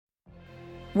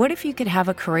What if you could have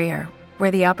a career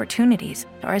where the opportunities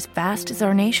are as vast as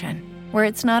our nation, where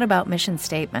it's not about mission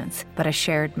statements, but a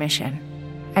shared mission?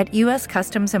 At U.S.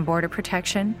 Customs and Border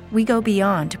Protection, we go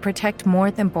beyond to protect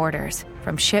more than borders.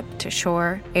 From ship to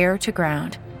shore, air to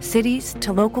ground, cities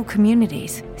to local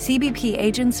communities, CBP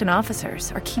agents and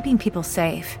officers are keeping people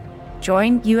safe.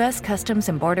 Join U.S. Customs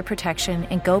and Border Protection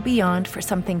and go beyond for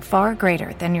something far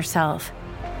greater than yourself.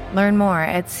 Learn more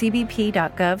at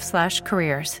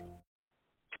cbp.gov/careers.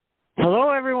 Hello,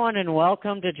 everyone, and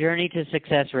welcome to Journey to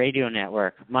Success Radio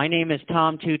Network. My name is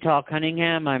Tom Too Tall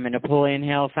Cunningham. I'm a Napoleon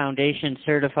Hill Foundation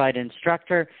certified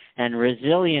instructor and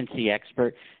resiliency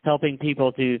expert, helping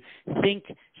people to think,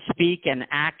 speak, and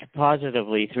act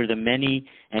positively through the many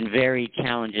and varied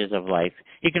challenges of life.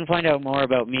 You can find out more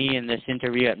about me in this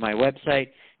interview at my website,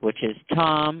 which is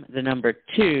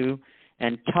Tom2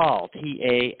 and Tall,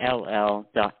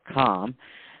 TALL.com.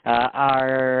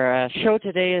 Our show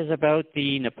today is about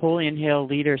the Napoleon Hill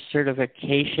Leader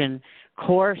Certification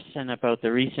course and about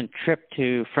the recent trip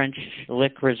to French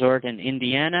Lick Resort in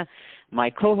Indiana.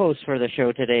 My co-host for the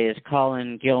show today is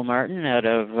Colin Gilmartin out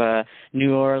of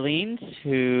New Orleans,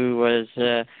 who was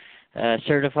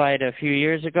certified a few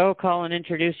years ago. Colin,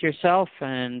 introduce yourself,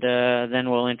 and then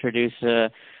we'll introduce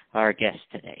our guest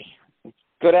today.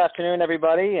 Good afternoon,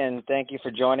 everybody, and thank you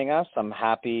for joining us. I'm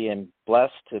happy and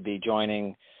blessed to be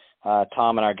joining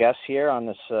Tom and our guests here on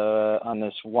this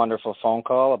wonderful phone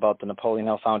call about the Napoleon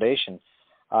Hill Foundation.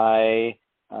 I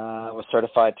was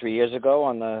certified 3 years ago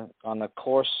on the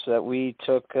course that we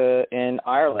took in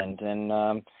Ireland, and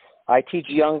I teach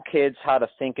young kids how to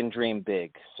think and dream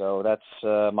big. So that's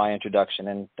my introduction,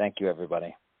 and thank you,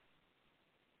 everybody.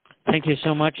 Thank you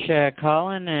so much,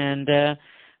 Colin, and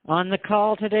on the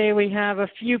call today, we have a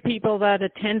few people that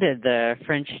attended the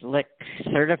French Lick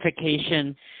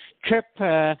certification trip,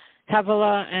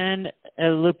 Havila and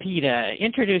Lupita.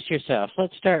 Introduce yourself.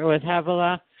 Let's start with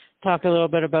Havila. Talk a little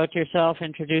bit about yourself,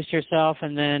 introduce yourself,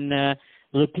 and then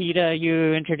Lupita,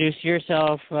 you introduce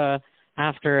yourself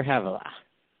after Havila.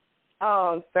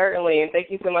 Oh, certainly, and thank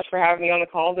you so much for having me on the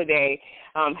call today.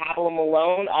 Havila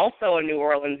Malone, also a New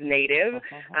Orleans native.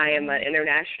 I am an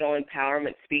international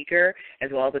empowerment speaker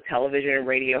as well as a television and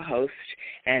radio host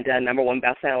and a #1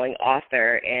 best-selling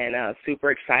author, and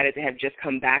super excited to have just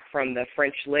come back from the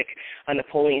French Lick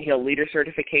Napoleon Hill Leader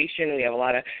Certification. We have a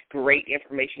lot of great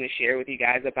information to share with you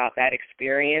guys about that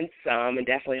experience, and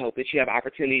definitely hope that you have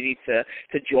opportunity to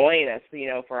join us,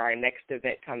 for our next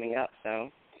event coming up.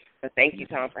 So thank you,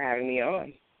 Tom, for having me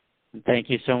on. Thank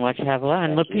you so much, Havila.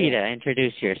 And Lupita,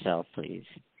 introduce yourself, please.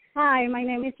 Hi, my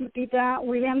name is Lupita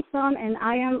Williamson, and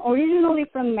I am originally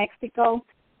from Mexico,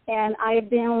 and I've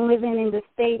been living in the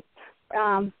States,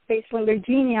 based in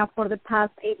Virginia, for the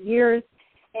past 8 years.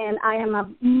 And I am a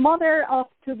mother of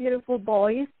 2 beautiful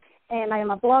boys, and I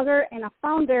am a blogger and a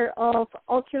founder of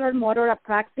Ocular Motor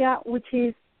Apraxia, which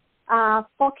is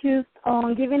focused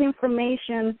on giving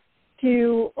information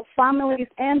to families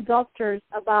and doctors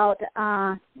about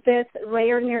this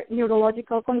rare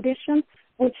neurological condition,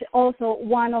 which also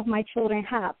one of my children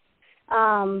have.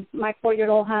 My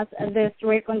 4-year-old has this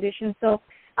rare condition. So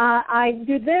I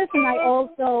do this, and I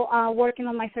also working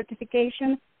on my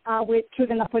certification through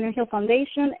the Napoleon Hill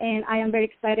Foundation, and I am very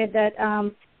excited that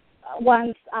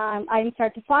once I'm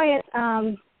certified,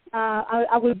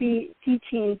 I will be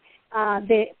teaching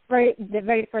the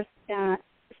very first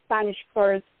Spanish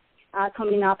course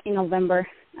coming up in November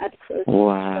at Cruz.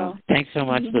 Wow. So. Thanks so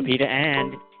much, Lupita.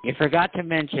 And you forgot to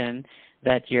mention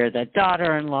that you're the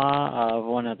daughter-in-law of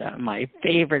one of my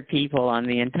favorite people on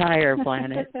the entire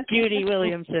planet, Judy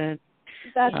Williamson.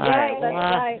 That's right. That's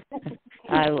right.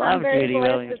 I love Judy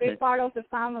Williamson. I'm very blessed to be part of the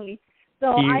family.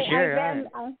 So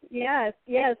yes.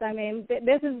 I mean,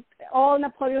 this is all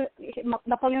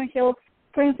Napoleon Hill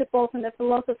principles and the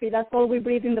philosophy. That's all we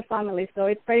breathe in the family. So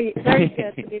it's very, very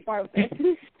good to be part of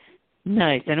it.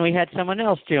 Nice. And we had someone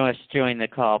else join the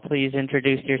call. Please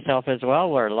introduce yourself as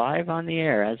well. We're live on the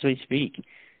air as we speak.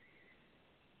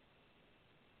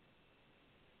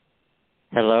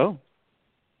 Hello?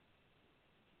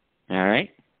 All right.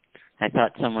 I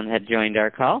thought someone had joined our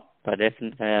call, but if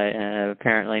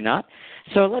apparently not.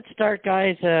 So let's start,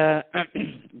 guys. The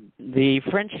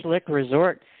French Lick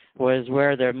Resort was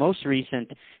where their most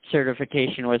recent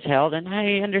certification was held, and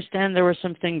I understand there were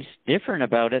some things different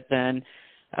about it than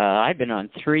I've been on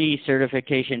 3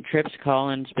 certification trips.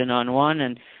 Colin's been on 1,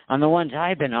 and on the ones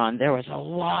I've been on, there was a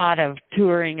lot of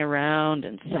touring around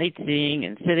and sightseeing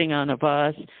and sitting on a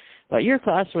bus. But your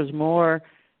class was more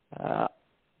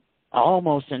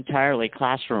almost entirely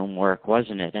classroom work,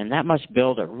 wasn't it? And that must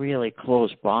build a really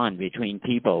close bond between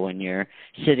people when you're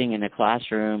sitting in a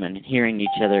classroom and hearing each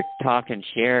other talk and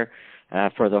share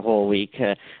for the whole week.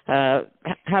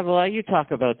 Havilah, you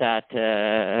talk about that,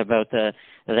 about the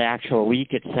actual week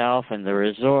itself and the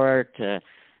resort.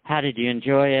 How did you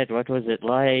enjoy it? What was it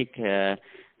like?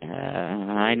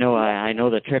 I know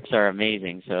the trips are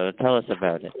amazing, so tell us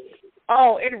about it.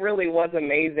 Oh, it really was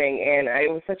amazing, and it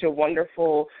was such a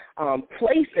wonderful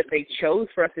place that they chose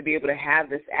for us to be able to have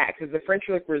this at. Because the French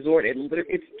Lick Resort,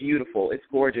 it's beautiful. It's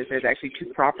gorgeous. There's actually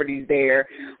 2 properties there,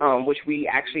 which we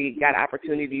actually got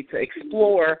opportunity to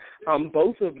explore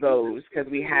both of those because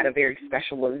we had a very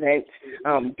special event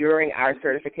during our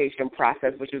certification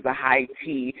process, which was a high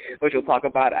tea, which we'll talk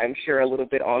about, I'm sure, a little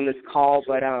bit on this call.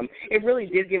 But it really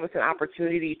did give us an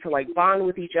opportunity to, like, bond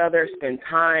with each other, spend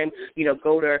time,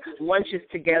 go to lunches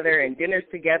together and dinners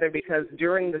together, because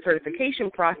during the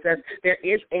certification process, there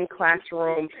is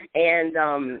in-classroom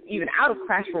and even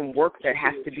out-of-classroom work that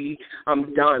has to be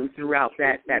done throughout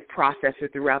that process or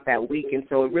throughout that week. And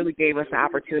so it really gave us the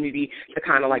opportunity to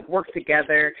kind of like work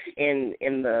together in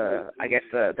the, I guess,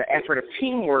 the effort of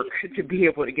teamwork to be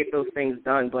able to get those things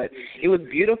done. But it was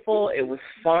beautiful. It was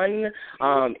fun.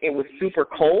 It was super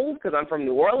cold because I'm from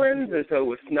New Orleans, and so it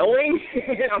was snowing.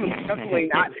 I'm definitely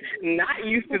not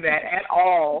used to that at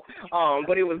all.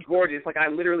 But it was gorgeous. Like, I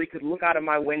literally could look out of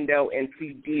my window and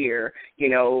see deer,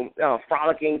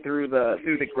 frolicking through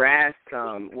the grass,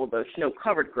 the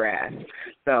snow-covered grass.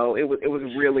 So it was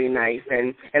really nice,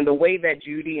 and the way that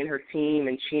Judy and her team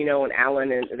and Chino and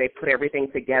Alan and they put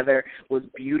everything together was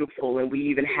beautiful. And we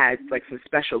even had like some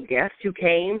special guests who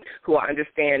came, who I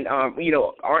understand,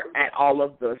 aren't at all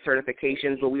of the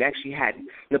certifications, but we actually had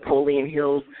Napoleon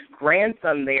Hill's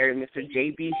grandson there, Mr.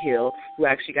 J.B. Hill, who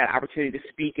actually got opportunity to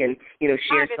speak and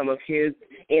share some of his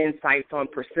insights on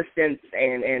persistence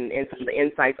and some of the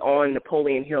insights on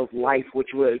Napoleon Hill's life, which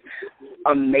was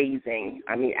amazing.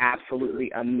 I mean,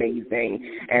 absolutely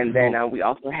amazing. And then we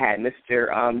also had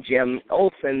Mr. Jim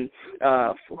Olson,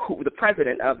 who the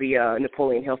president of the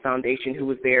Napoleon Hill Foundation, who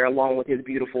was there along with his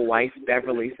beautiful wife,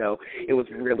 Beverly. So it was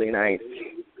really nice.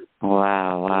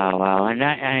 Wow. And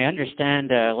I understand,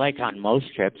 like on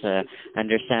most trips, I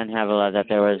understand, Havilah, that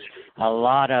there was a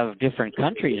lot of different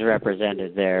countries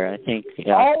represented there. I think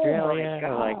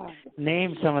Australia,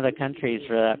 name some of the countries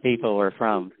that people were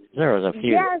from. There was a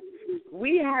few. Yes,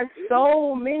 we had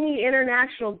so many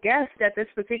international guests at this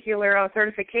particular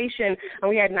certification. And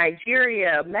we had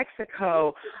Nigeria,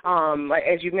 Mexico,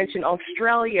 as you mentioned,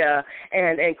 Australia,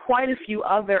 and quite a few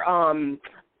other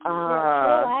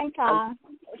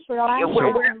Sri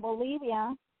Lanka and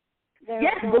Bolivia.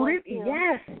 Yes,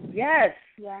 Bolivia. Yes.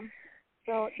 Yeah.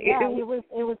 So it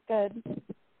was good.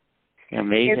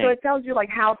 Amazing. And so it tells you like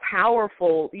how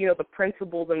powerful, the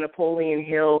principles of Napoleon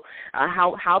Hill,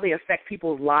 how they affect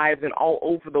people's lives and all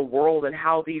over the world, and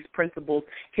how these principles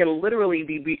can literally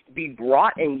be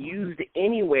brought and used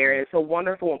anywhere. And it's so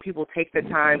wonderful when people take the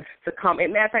time to come.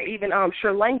 And matter of fact, even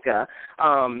Sri Lanka,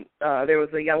 there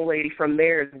was a young lady from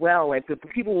there as well. And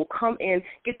people will come in,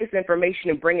 get this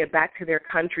information, and bring it back to their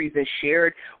countries and share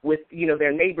it with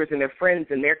their neighbors and their friends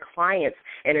and their clients.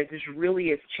 And it just really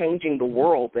is changing the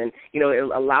world. And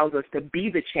it allows us to be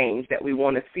the change that we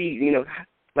want to see,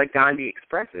 like Gandhi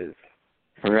expresses.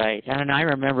 Right. And I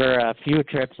remember a few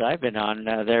trips I've been on,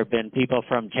 there have been people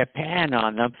from Japan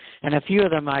on them, and a few of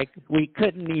them we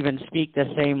couldn't even speak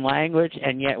the same language,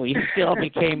 and yet we still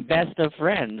became best of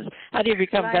friends. How do you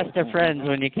become best of friends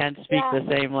when you can't speak the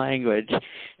same language?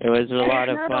 It was a lot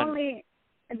of fun.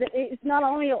 It's not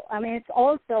only, it's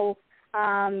also...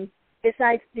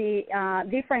 besides the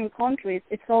different countries,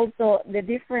 it's also the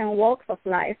different walks of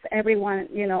life. Everyone,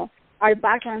 our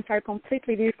backgrounds are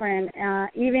completely different.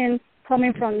 Even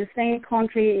coming from the same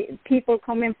country, people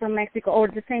coming from Mexico, or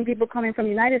the same people coming from the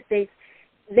United States,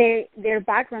 their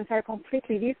backgrounds are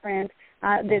completely different.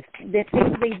 The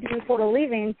things they do for a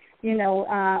living,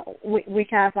 we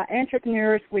have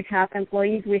entrepreneurs, we have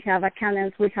employees, we have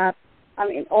accountants, we have,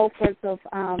 all sorts of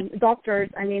doctors.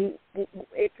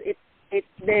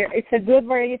 It's a good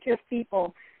variety of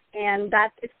people, and that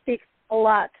speaks a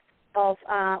lot of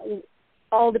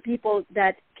all the people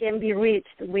that can be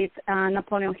reached with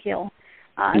Napoleon Hill,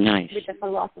 nice. With the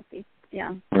philosophy.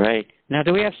 Yeah. Right. Now,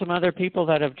 do we have some other people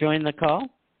that have joined the call?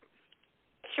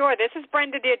 Sure. This is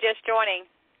Brenda Deer just joining.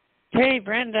 Hey,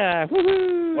 Brenda.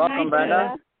 Woo-hoo. Welcome,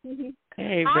 Brenda.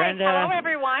 Hey, Hi. Brenda. Hello,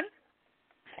 everyone.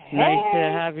 Nice to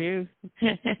have you.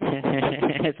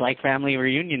 It's like family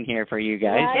reunion here for you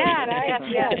guys.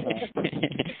 Yeah.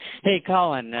 Hey,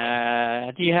 Colin,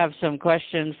 do you have some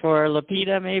questions for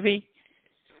Lapita, maybe?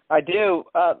 I do.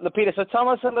 Lupita, so tell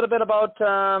us a little bit about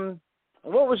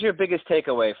what was your biggest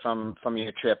takeaway from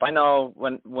your trip? I know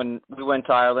when we went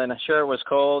to Ireland, sure it was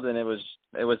cold and it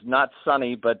was not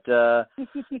sunny, but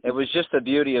it was just the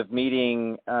beauty of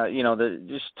meeting,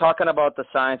 just talking about the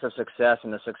science of success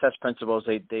and the success principles.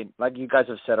 They like you guys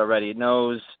have said already,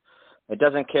 it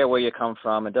doesn't care where you come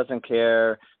from. It doesn't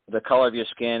care the color of your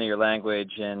skin or your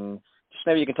language. And just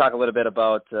maybe you can talk a little bit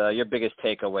about your biggest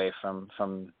takeaway from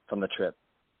the trip.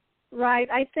 Right.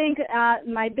 I think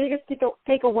my biggest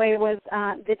takeaway was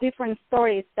the different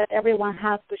stories that everyone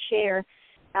has to share.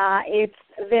 It's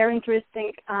very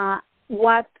interesting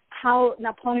how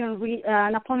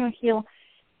Napoleon Hill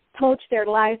touched their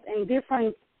lives in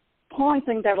different points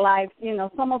in their lives.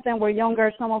 Some of them were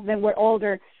younger, some of them were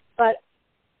older. But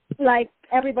like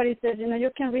everybody says,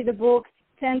 you can read the book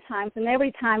 10 times, and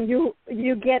every time you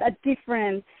get a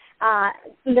different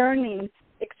learning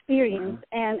experience.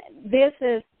 And this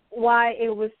is why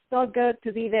it was so good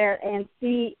to be there and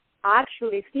see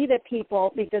the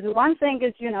people, because one thing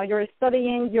is, you're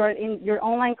studying, you're in your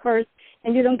online course,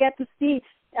 and you don't get to see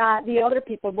the other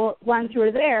people. But once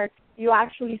you're there, you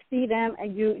actually see them,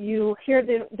 and you hear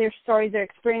their stories, their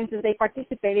experiences, they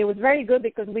participate. It was very good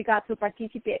because we got to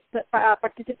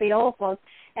participate all of us.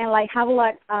 And like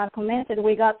Havila commented,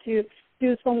 we got to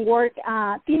do some work,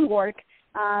 teamwork,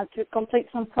 to complete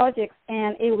some projects,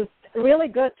 and it was really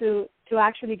good to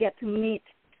actually get to meet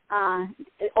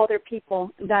other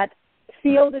people that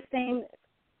feel the same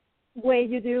way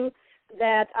you do,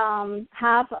 that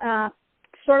have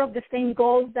sort of the same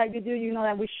goals that you do,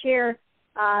 that we share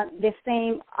the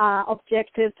same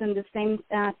objectives and the same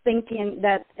thinking,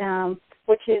 that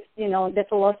which is, the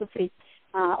philosophy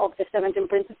of the 17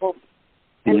 principles.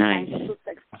 Nice.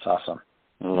 That's awesome.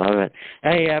 I love it.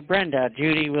 Hey, Brenda,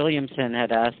 Judy Williamson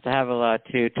had asked Havila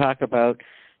to talk about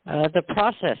the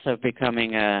process of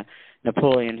becoming a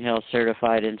Napoleon Hill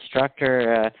certified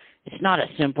instructor. It's not a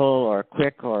simple or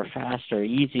quick or fast or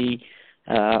easy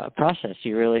process.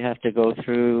 You really have to go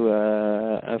through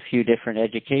a few different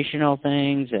educational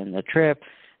things and the trip.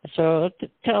 So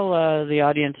tell the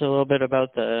audience a little bit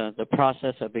about the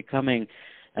process of becoming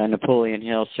a Napoleon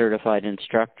Hill certified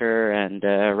instructor, and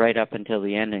right up until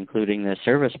the end, including the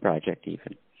service project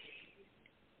even.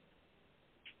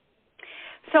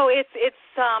 So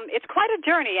it's quite a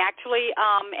journey, actually,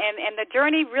 and the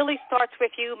journey really starts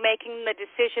with you making the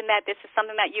decision that this is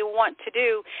something that you want to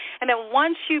do, and then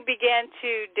once you begin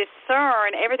to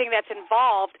discern everything that's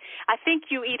involved, I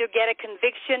think you either get a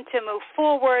conviction to move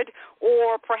forward,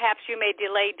 or perhaps you may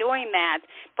delay doing that.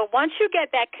 But once you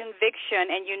get that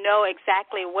conviction and you know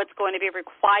exactly what's going to be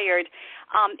required,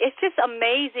 it's just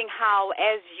amazing how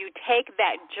as you take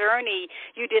that journey,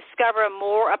 you discover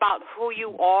more about who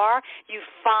you are, you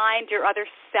find your other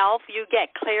self, you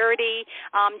get clarity,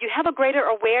 you have a greater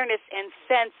awareness and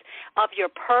sense of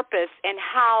your purpose and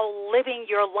how living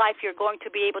your life you're going to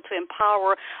be able to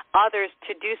empower others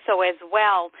to do so as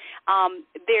well.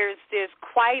 There's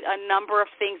quite a number of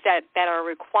things that are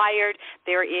required.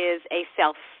 There is a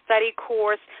self-study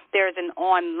course. There's an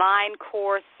online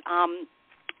course.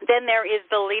 Then there is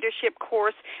the leadership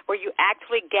course where you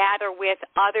actually gather with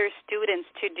other students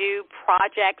to do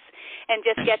projects and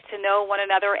just get to know one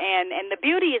another. And the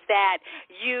beauty is that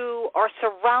you are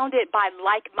surrounded by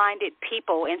like-minded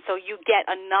people, and so you get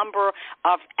a number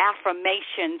of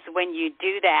affirmations when you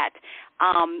do that.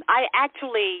 I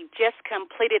actually just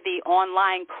completed the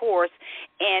online course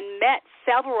and met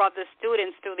several of the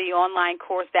students through the online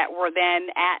course that were then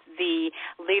at the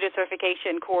leader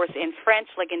certification course in French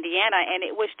Lick, Indiana, and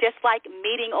it was just like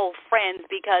meeting old friends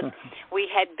because we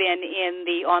had been in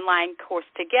the online course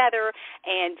together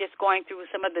and just going through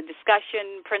some of the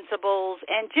discussion principles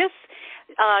and just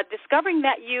discovering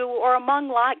that you are among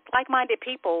like-minded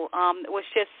people was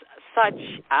just such,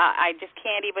 I just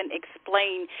can't even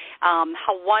explain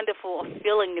how wonderful a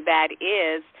feeling that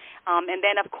is. And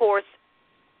then, of course,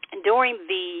 during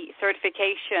the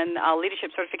certification,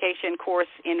 leadership certification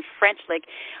course in French Lick,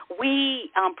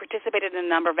 we participated in a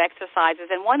number of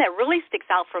exercises, and one that really sticks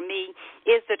out for me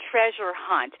is the treasure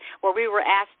hunt, where we were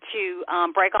asked to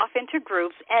break off into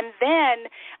groups and then,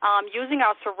 using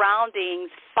our surroundings,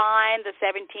 find the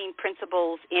 17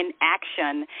 principles in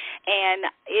action. And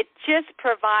it just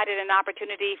provided an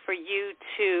opportunity for you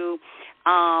to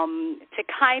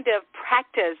kind of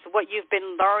practice what you've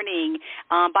been learning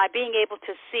by being able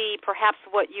to see perhaps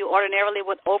what you ordinarily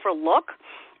would overlook.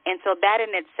 And so that in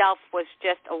itself was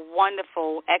just a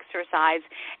wonderful exercise.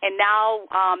 And now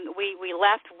we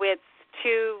left with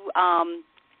two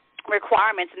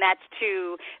requirements, and that's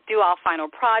to do our final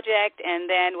project, and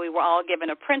then we were all given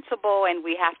a principle, and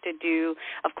we have to do,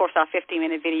 of course, our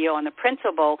 15-minute video on the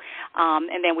principle,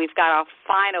 and then we've got our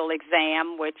final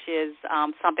exam, which is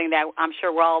something that I'm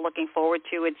sure we're all looking forward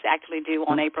to. It's actually due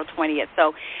on April 20th.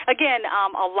 So, again,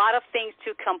 a lot of things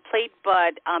to complete,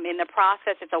 but in the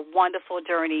process, it's a wonderful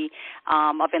journey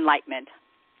of enlightenment.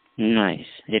 Nice.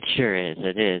 It sure is.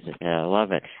 It is. I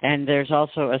love it. And there's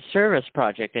also a service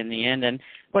project in the end. And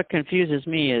what confuses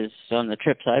me is on the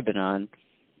trips I've been on,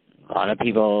 a lot of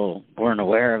people weren't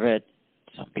aware of it.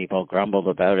 Some people grumbled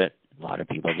about it. A lot of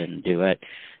people didn't do it.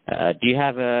 Do you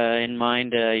have in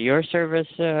mind your service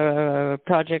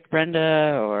project,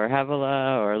 Brenda, or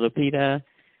Havila, or Lupita?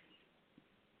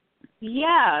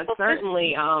 Yeah,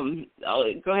 certainly.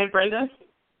 Go ahead, Brenda.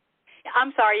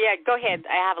 I'm sorry. Yeah, go ahead,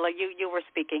 Avila. You were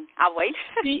speaking. I'll wait.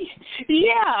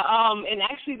 Yeah, and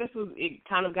actually, it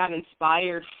kind of got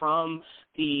inspired from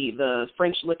the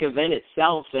French Lick event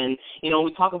itself, and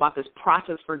we talk about this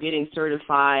process for getting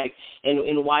certified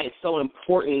and why it's so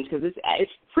important, because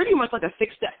it's pretty much like a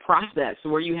 6-step process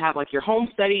where you have like your home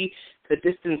study, the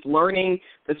distance learning,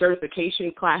 the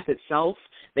certification class itself.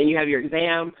 Then you have your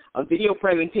exam, a video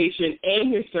presentation,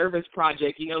 and your service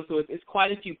project, so it's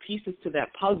quite a few pieces to that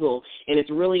puzzle, and it's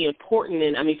really important.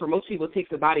 And, I mean, for most people, it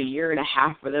takes about 1.5 years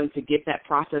for them to get that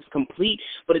process complete,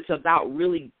 but it's about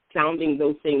really sounding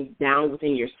those things down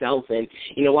within yourself. And,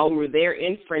 while we were there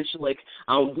in French Lick,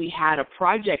 we had a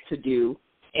project to do,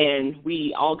 and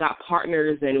we all got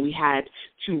partners, and we had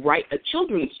to write a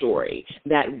children's story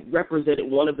that represented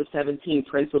one of the 17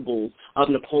 principles of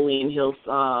Napoleon Hill's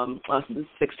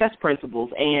success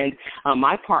principles. And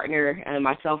my partner and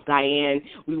myself, Diane,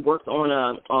 we worked on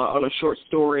a short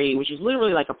story, which is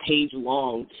literally like a page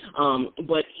long.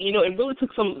 But it really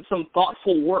took some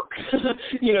thoughtful work,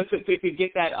 to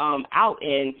get that out.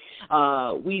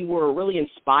 And we were really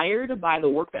inspired by the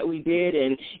work that we did,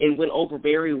 and it went over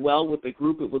very well with the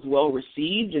group. It was well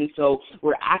received, and so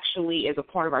we're actually, as a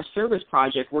part of our service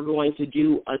project, we're going to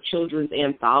do a children's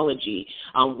anthology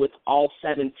with all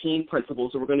 17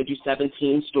 principles. So we're going to do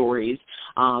 17 stories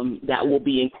that will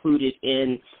be included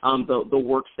in the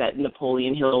works that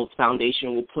Napoleon Hill's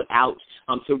Foundation will put out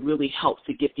to really help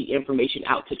to get the information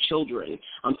out to children,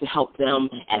 to help them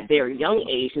at their young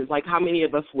age. It's like how many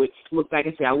of us would look back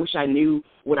and say, I wish I knew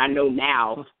what I know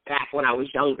now back when I was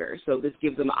younger. So this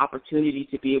gives them an opportunity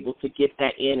to be able to get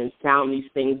that in and sound these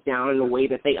things down in a way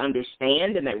that they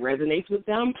understand and that resonates with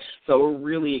them. So we're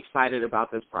really excited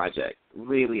about this project.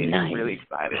 Really, nice. Really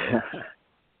excited.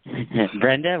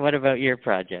 Brenda, what about your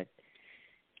project?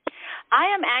 I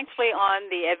am actually on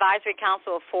the advisory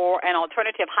council for an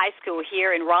alternative high school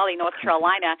here in Raleigh, North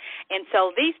Carolina, and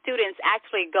so these students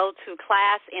actually go to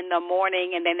class in the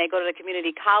morning, and then they go to the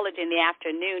community college in the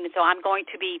afternoon. And so I'm going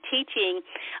to be teaching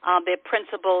the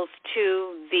principles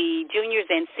to the juniors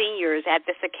and seniors at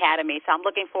this academy. So I'm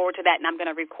looking forward to that, and I'm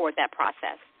going to record that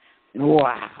process.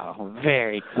 Wow,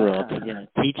 very cool.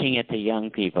 Teaching it to young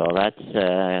people.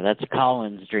 That's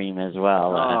Colin's dream as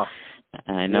well.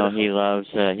 I know he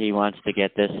wants to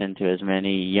get this into as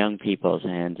many young people's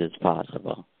hands as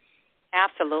possible.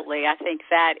 Absolutely. I think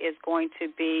that is going to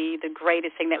be the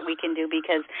greatest thing that we can do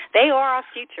because they are our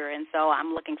future, and so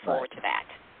I'm looking forward to that.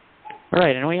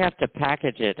 Right, and we have to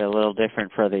package it a little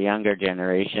different for the younger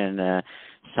generation.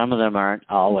 Some of them aren't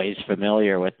always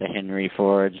familiar with the Henry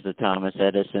Fords, the Thomas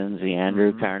Edisons, the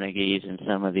Andrew Carnegies, and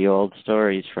some of the old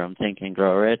stories from Think and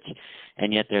Grow Rich.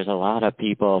 And yet there's a lot of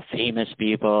people, famous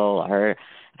people,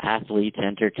 athletes,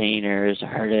 entertainers,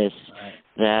 artists,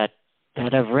 that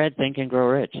have read Think and Grow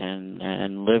Rich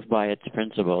and live by its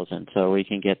principles. And so we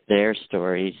can get their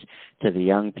stories to the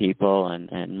young people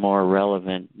and more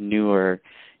relevant, newer,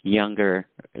 younger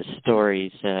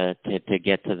stories to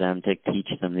get to them, to teach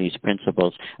them these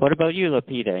principles. What about you,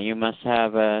 Lupita? You must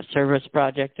have a service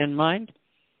project in mind?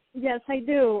 Yes, I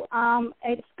do.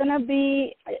 It's going to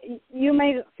be, you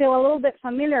may feel a little bit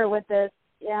familiar with this,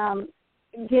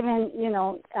 given,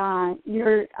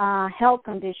 your health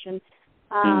condition.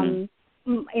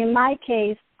 In my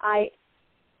case, I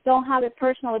don't have it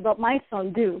personally, but my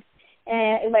son do.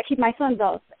 My son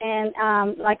does. And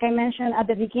like I mentioned at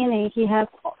the beginning, he has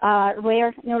a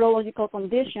rare neurological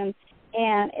condition,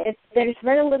 and there is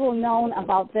very little known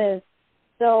about this.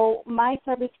 So my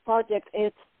service project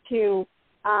is to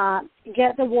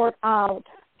get the word out,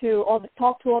 to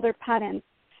talk to other parents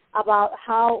about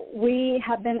how we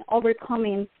have been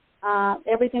overcoming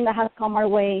everything that has come our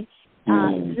way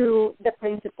through the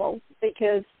principles.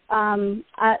 Because,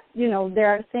 there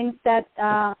are things that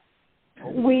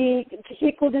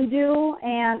he couldn't do,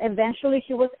 and eventually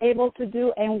he was able to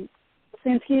do, and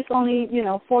since he's only,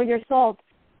 4 years old,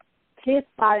 his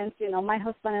parents, my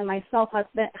husband and myself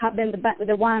have been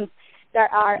the ones that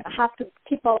have to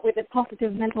keep up with a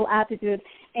positive mental attitude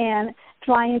and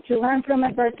trying to learn from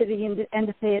adversity and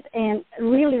defeat, and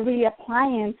really, really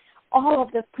applying all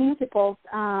of the principles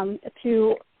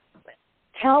to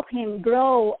help him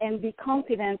grow and be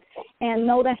confident and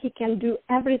know that he can do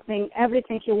everything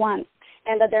he wants,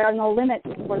 and that there are no limits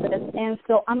for this. And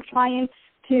so I'm trying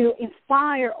to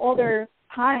inspire other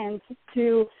parents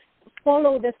to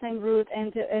follow the same route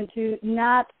and to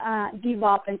not give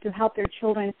up, and to help their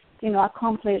children,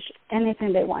 accomplish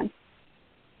anything they want.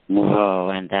 Whoa,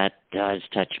 and that does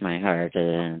touch my heart.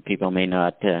 People may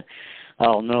not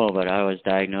all know, but I was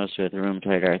diagnosed with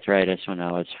rheumatoid arthritis when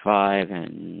I was 5,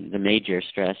 and the major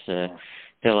stress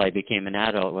till I became an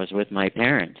adult was with my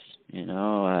parents.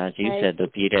 As you said,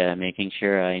 Lupita, making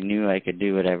sure I knew I could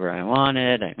do whatever I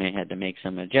wanted. I may have to make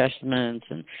some adjustments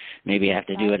and maybe have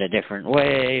to do it a different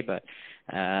way, but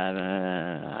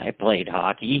I played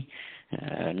hockey.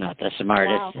 Not the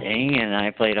smartest thing, and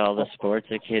I played all the sports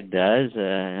a kid does.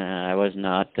 I was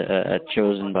not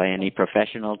chosen by any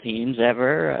professional teams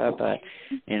ever, but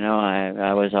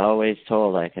I was always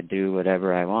told I could do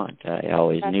whatever I want. I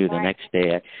always knew the next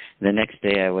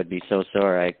day I would be so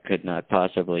sore I could not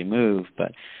possibly move,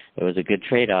 but it was a good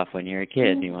trade-off when you're a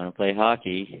kid. You want to play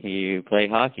hockey, you play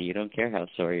hockey. You don't care how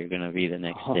sore you're going to be the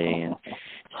next day. And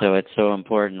so it's so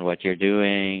important what you're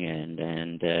doing,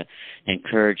 and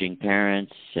encouraging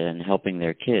parents and helping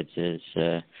their kids is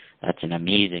that's an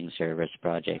amazing service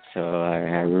project. So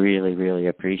I really, really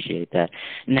appreciate that.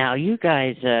 Now, you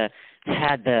guys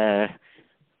had the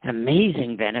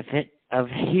amazing benefit of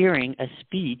hearing a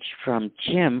speech from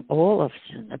Jim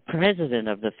Olafson, the president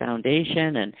of the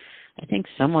foundation, and I think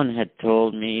someone had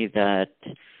told me that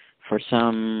for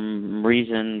some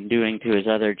reason, due to his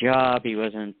other job, he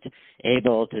wasn't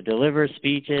able to deliver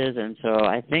speeches, and so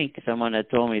I think someone had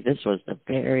told me this was the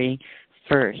very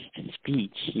first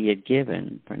speech he had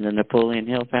given from the Napoleon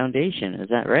Hill Foundation. Is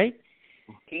that right?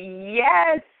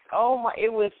 Yes. Oh my!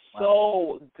 It was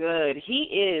so good. He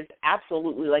is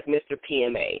absolutely like Mr.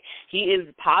 PMA. He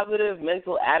is positive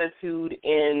mental attitude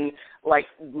in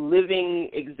living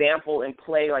example and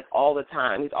play all the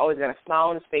time. He's always got a smile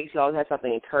on his face. He always has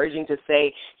something encouraging to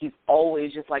say. He's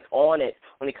always just on it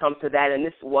when it comes to that. And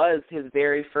this was his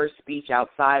very first speech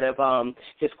outside of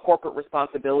his corporate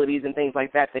responsibilities and things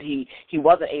like that he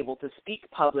wasn't able to speak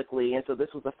publicly. And so this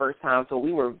was the first time. So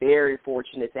we were very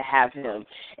fortunate to have him.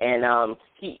 And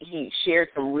he shared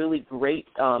some really great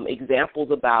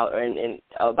examples about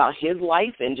his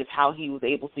life and just how he was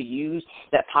able to use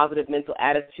that positive mental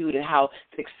attitude and how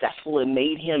successful it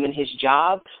made him in his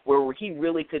job, where he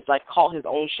really could call his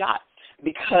own shots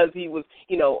because he was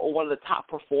one of the top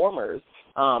performers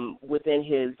within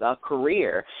his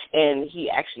career. And he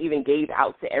actually even gave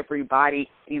out to everybody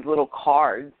these little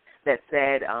cards that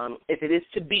said, if it is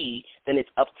to be, then it's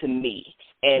up to me.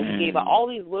 And he gave out all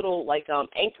these little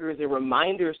anchors and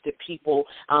reminders to people.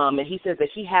 And he says that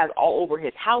he has all over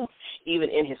his house, even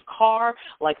in his car,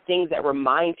 things that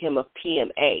remind him of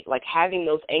PMA. Having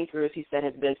those anchors, he said,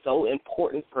 has been so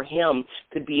important for him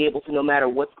to be able to, no matter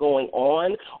what's going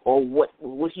on or what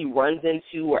he runs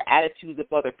into or attitudes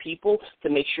of other people, to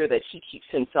make sure that he keeps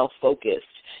himself focused,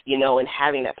 and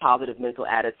having that positive mental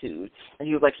attitude. And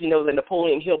he was he knows that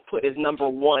Napoleon Hill put his number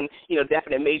one,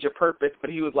 definite major purpose, but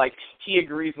he was he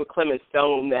agrees with Clement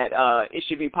Stone that it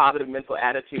should be positive mental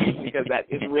attitude, because that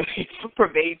is really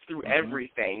pervades through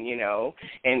everything,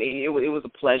 and it was a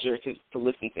pleasure to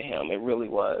listen to him. It really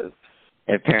was.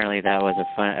 Apparently that was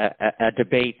a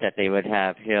debate that they would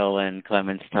have, Hill and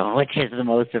Clement Stone, which is the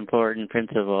most important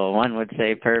principle. One would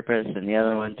say purpose, and the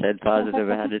other one said positive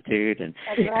attitude, and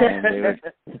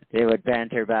they would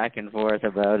banter back and forth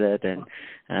about it. And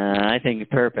I think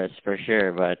purpose for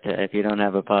sure, but if you don't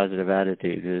have a positive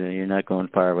attitude, you're not going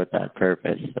far with that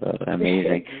purpose. So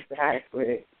amazing.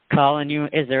 Exactly. Colin,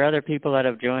 is there other people that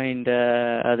have joined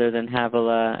other than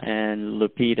Havila and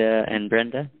Lupita and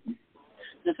Brenda?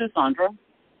 This is Sandra.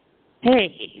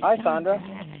 Hey. Hi, Sandra.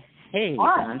 Hey,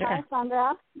 Hi. Sandra. Hi,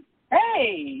 Sandra.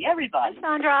 Hey, everybody. Hi,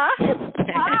 Sandra.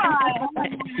 Hi.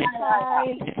 Hi.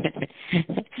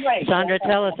 Great. Sandra,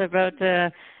 tell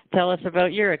us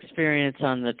about your experience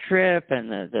on the trip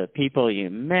and the people you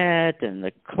met and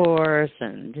the course,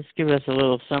 and just give us a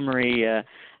little summary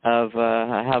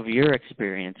of your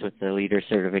experience with the leader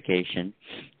certification.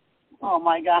 Oh,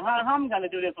 my God. How am I going to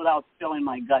do this without spilling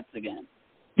my guts again?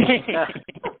 You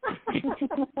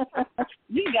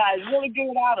guys really get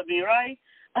it out of me, right?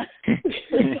 I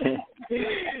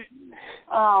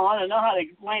don't know how to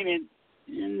explain it.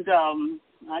 And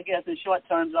I guess in short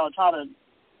terms, I'll try to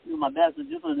do my best.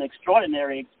 This was an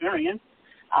extraordinary experience.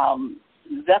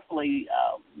 Definitely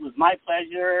was my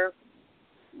pleasure.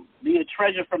 Be a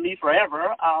treasure for me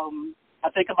forever. I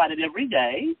think about it every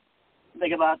day. I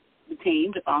think about the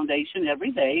team, the foundation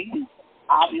every day.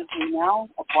 Obviously now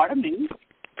a part of me,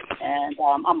 and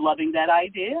I'm loving that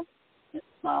idea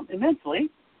immensely.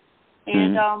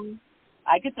 And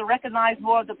I get to recognize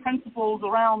more of the principles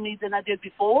around me than I did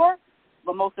before.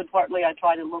 But most importantly, I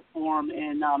try to look for them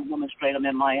and demonstrate them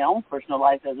in my own personal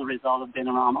life as a result of being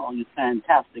around all you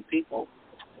fantastic people.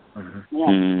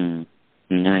 Yeah.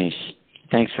 Nice.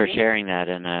 Thanks for sharing that,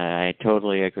 and I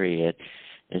totally agree. It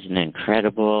is an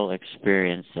incredible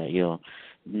experience that you'll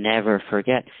never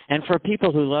forget. And for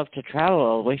people who love to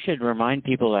travel, we should remind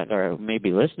people that are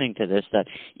maybe listening to this that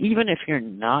even if you're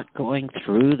not going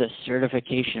through the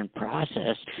certification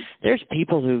process, there's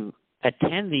people who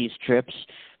attend these trips,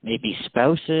 maybe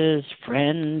spouses,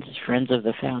 friends of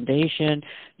the foundation.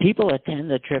 People attend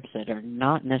the trips that are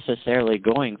not necessarily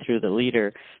going through the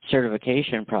leader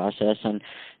certification process. And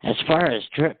as far as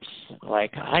trips,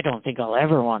 like, I don't think I'll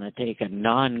ever want to take a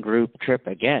non-group trip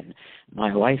again.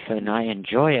 My wife and I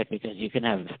enjoy it because you can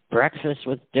have breakfast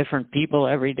with different people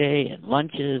every day and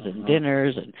lunches and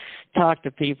dinners and talk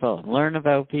to people and learn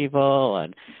about people.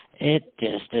 And it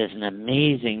just is an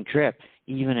amazing trip,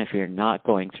 even if you're not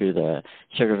going through the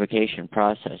certification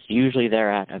process. Usually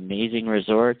they're at amazing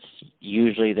resorts.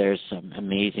 Usually there's some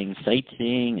amazing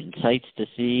sightseeing and sights to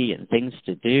see and things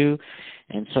to do.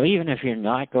 And so even if you're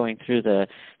not going through the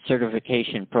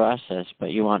certification process,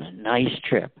 but you want a nice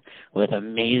trip with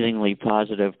amazingly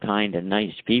positive, kind, and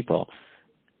nice people,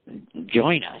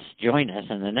 join us.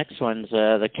 And the next one's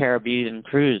the Caribbean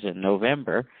cruise in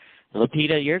November.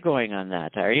 Lupita, you're going on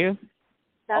that, are you?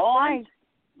 That's right.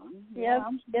 Yes,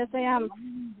 I am.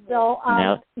 So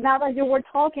now that you were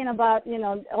talking about,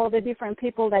 all the different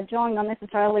people that join, not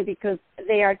necessarily because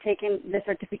they are taking the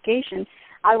certification,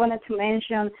 I wanted to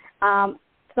mention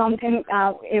something.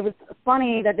 It was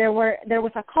funny that there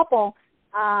was a couple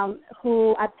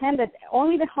who attended.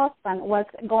 Only the husband was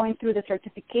going through the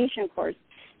certification course,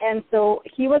 and so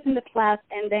he was in the class,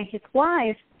 and then his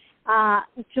wife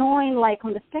joined like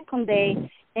on the second day.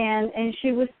 And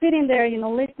she was sitting there,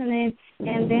 listening,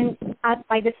 and then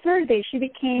by the third day, she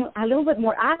became a little bit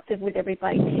more active with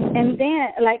everybody, and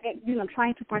then,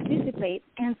 trying to participate.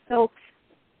 And so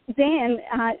then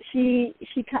she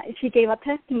gave a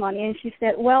testimony, and she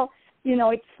said, well,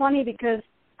 it's funny because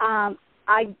I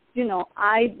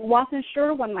wasn't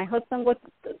sure when my husband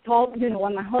told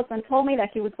me that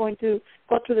he was going to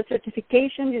go through the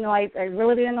certification. I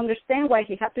really didn't understand why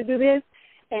he had to do this.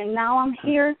 And now I'm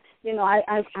here,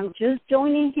 I'm just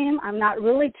joining him. I'm not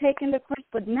really taking the course,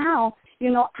 but now,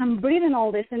 I'm reading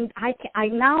all this, and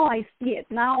now I see it.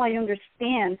 Now I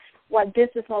understand what this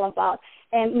is all about.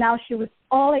 And now she was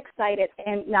all excited,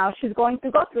 and now she's going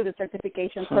to go through the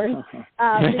certification course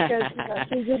because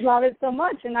she just loved it so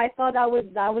much. And I thought that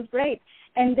was great.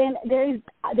 And then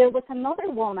there was another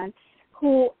woman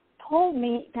who told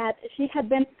me that she had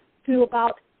been to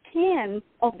about 10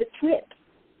 of the trips.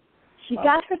 She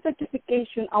got her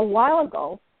certification a while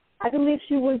ago. I believe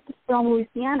she was from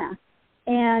Louisiana.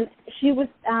 And she was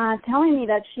telling me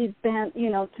that she's been,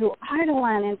 to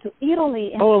Ireland and to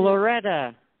Italy. And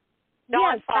Loretta.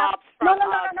 Yes. No,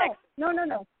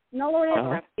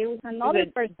 Loretta. It was another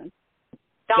person.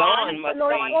 Dawn must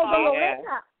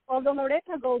Although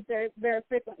Loretta goes there very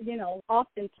frequently,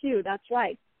 often too. That's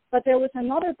right. But there was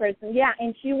another person. Yeah,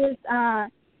 and she was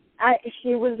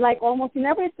she was like almost in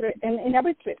every trip,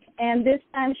 and this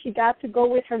time she got to go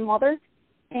with her mother,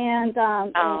 and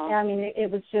I mean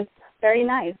it was just very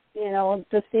nice,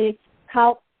 to see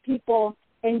how people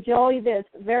enjoy this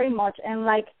very much. And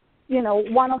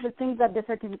one of the things that the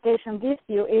certification gives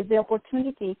you is the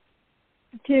opportunity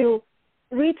to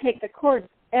retake the course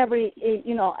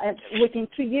within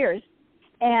 2 years.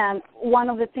 And one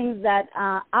of the things that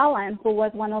Alan, who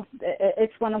was one of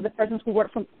the persons who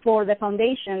worked for the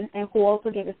foundation and who also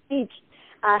gave a speech,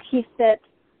 he said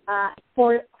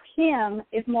for him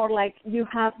it's more like you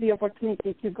have the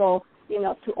opportunity to go,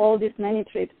 to all these many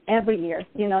trips every year.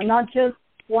 Not just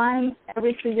once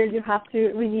every 3 years you have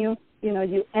to renew.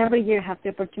 You every year have the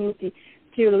opportunity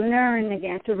to learn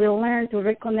again, to relearn, to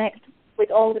reconnect with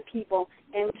all the people,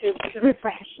 and to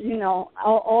refresh,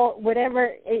 all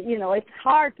whatever, it's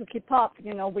hard to keep up,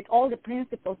 with all the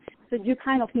principles. So you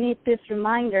kind of need this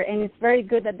reminder, and it's very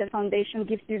good that the foundation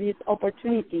gives you this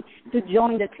opportunity to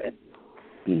join the trip.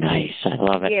 Nice. I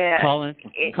love it. Yeah.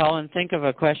 Colin, think of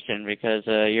a question because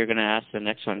you're going to ask the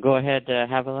next one. Go ahead,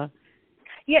 Havilah.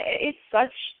 Yeah, it's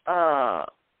such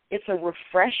it's a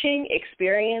refreshing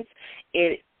experience.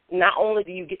 It not only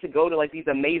do you get to go to like these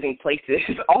amazing places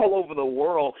all over the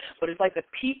world, but it's like the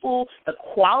people, the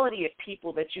quality of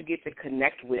people that you get to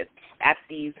connect with at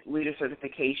these leader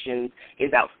certifications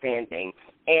is outstanding.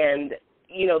 And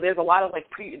you know, there's a lot of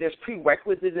there's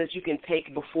prerequisites that you can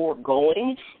take before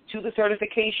going to the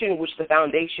certification, which the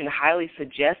foundation highly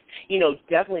suggests, you know,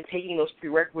 definitely taking those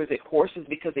prerequisite courses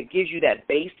because it gives you that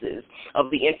basis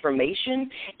of the information.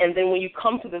 And then when you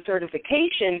come to the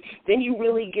certification, then you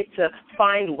really get to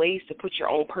find ways to put your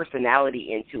own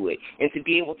personality into it and to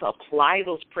be able to apply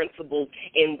those principles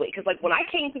in ways. Because like when I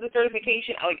came to the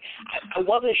certification, I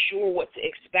wasn't sure what to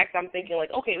expect. I'm thinking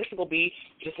like, okay, this will be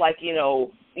just like, you know,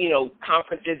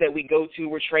 conferences that we go to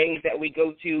or trainings that we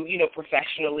go to, you know,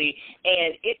 professionally.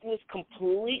 And it was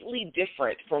completely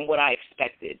different from what I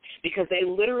expected because they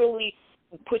literally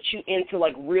put you into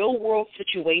like real world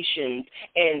situations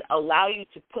and allow you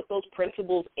to put those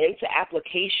principles into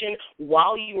application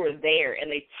while you are there,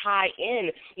 and they tie in,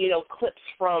 you know, clips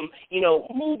from, you know,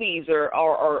 movies or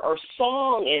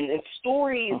song and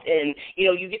stories, and you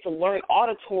know, you get to learn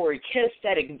auditory,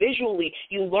 kinesthetic, visually.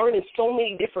 You learn in so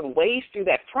many different ways through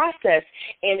that process,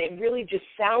 and it really just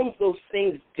sounds those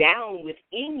things down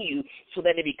within you so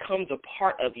that it becomes a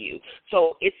part of you.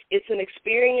 So it's an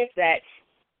experience that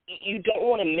you don't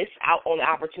want to miss out on the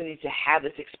opportunity to have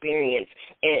this experience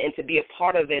and to be a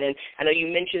part of it. And I know you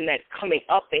mentioned that coming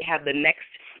up they have the next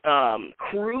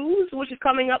cruise, which is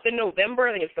coming up in November.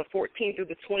 I think it's the 14th through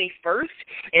the 21st.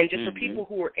 And just for people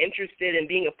who are interested in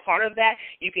being a part of that,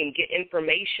 you can get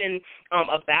information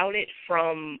about it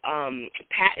from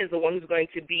Pat is the one who's going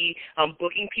to be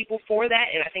booking people for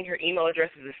that. And I think her email address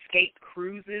is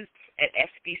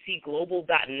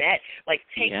escapecruises@sbcglobal.net. Like,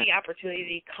 take the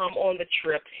opportunity, come on the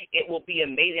trip. It will be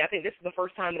amazing. I think this is the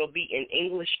first time it'll be in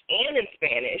English and in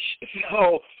Spanish.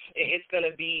 So it's going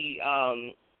to be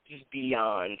just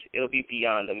beyond. It'll be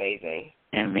beyond amazing.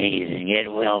 Amazing. It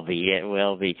will be. It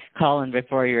will be. Colin,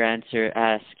 before you ask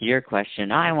your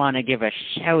question, I want to give a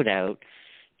shout-out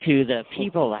to the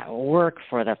people that work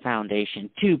for the foundation,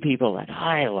 two people that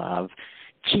I love.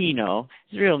 Chino,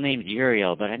 his real name's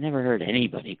Uriel, but I never heard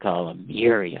anybody call him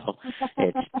Uriel.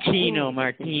 It's Chino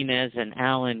Martinez and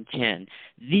Alan Chen.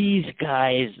 These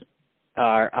guys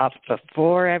are up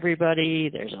before everybody.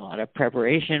 There's a lot of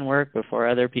preparation work before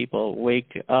other people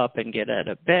wake up and get out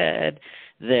of bed.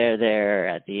 They're there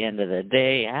at the end of the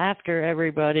day after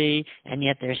everybody, and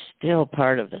yet they're still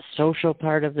part of the social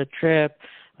part of the trip.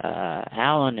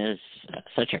 Alan is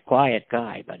such a quiet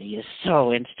guy, but he is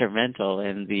so instrumental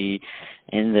in the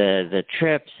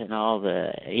trips and all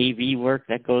the AV work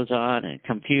that goes on and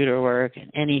computer work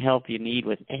and any help you need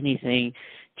with anything.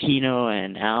 Chino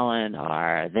and Alan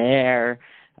are there.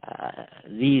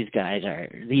 These guys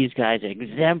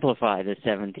exemplify the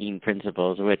 17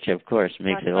 principles, which of course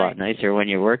makes it a lot nicer when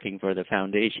you're working for the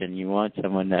foundation. You want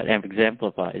someone that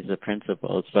exemplifies the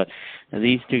principles. But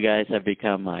these two guys have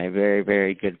become my very,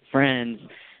 very good friends,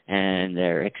 and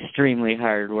they're extremely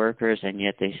hard workers, and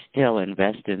yet they still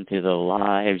invest into the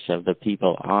lives of the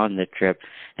people on the trip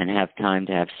and have time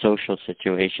to have social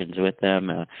situations with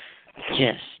them.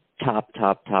 Just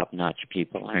top-notch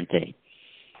people, aren't they?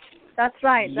 That's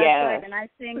right. That's right. And I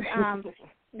think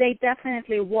they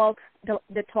definitely walk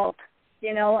the talk,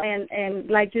 you know, and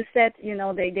like you said, you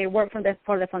know, they work for the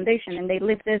foundation and they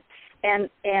live this, and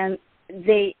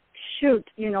they should,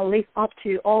 you know, live up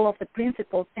to all of the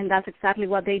principles, and that's exactly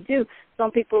what they do.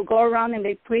 Some people go around and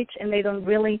they preach and they don't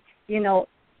really, you know,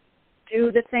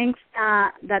 do the things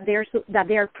that they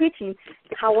are preaching.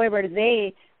 However,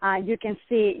 you can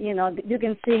see, you know,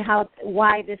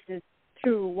 why this is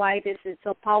true, why this is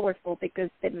so powerful, because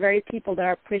the very people that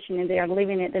are preaching and they are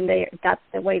living it, and that's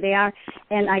the way they are.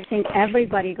 And I think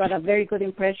everybody got a very good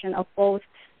impression of both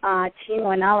Chino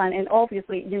and Alan, and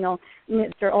obviously, you know,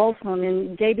 Mr. Olson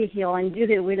and J.B. Hill and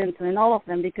Judy Williamson and all of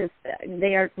them, because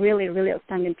they are really, really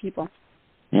outstanding people.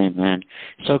 Amen.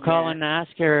 So, Colin,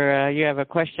 you have a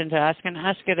question to ask, and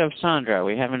ask it of Sandra.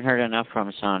 We haven't heard enough from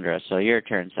Sandra, so your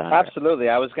turn, Sandra. Absolutely.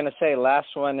 I was going to say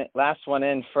last one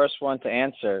in, first one to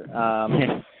answer.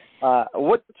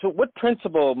 What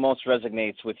principle most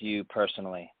resonates with you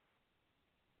personally?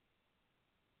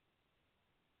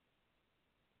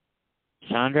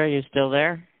 Sandra, you still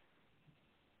there?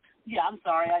 Yeah, I'm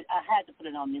sorry. I had to put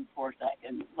it on mute for a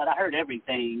second, but I heard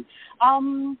everything.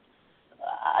 I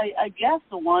guess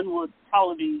the one would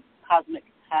probably be cosmic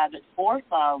habit force.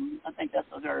 I think that's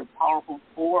a very powerful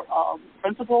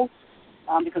principle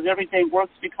because everything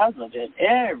works because of it.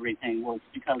 Everything works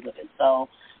because of it. So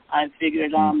I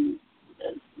figured as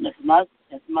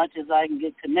much as I can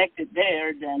get connected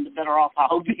there, then the better off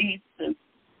I'll be, since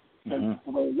the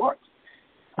way it works.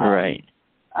 Right.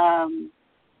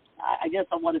 I guess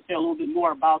I want to say a little bit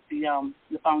more about the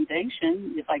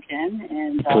foundation, if I can.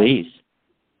 And please.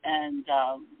 And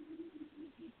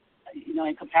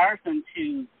in comparison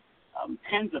to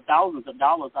tens of thousands of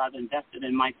dollars I've invested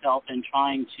in myself in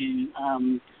trying to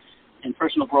in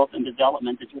personal growth and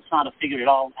development to just try to figure it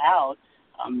all out,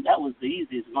 that was the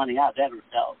easiest money I've ever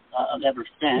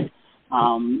spent.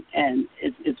 And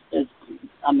it's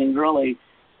I mean, really,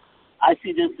 I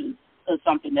see this as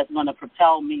something that's going to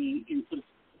propel me into the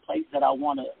place that I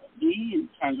want to be in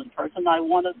terms of the person I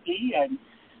want to be, and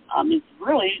it's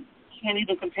really can't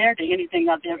even compare to anything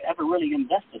I've ever really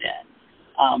invested in.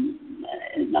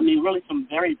 And I mean, really some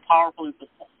very powerful and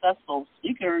successful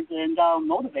speakers and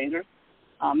motivators.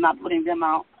 I'm not putting them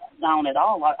down at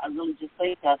all. I really just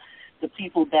think that the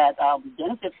people that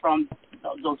benefit from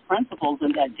those principles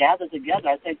and that gather together,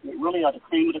 I think they really are the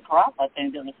cream of the crop. I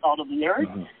think they're the salt of the earth.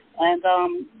 And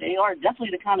they are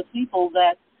definitely the kind of people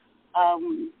that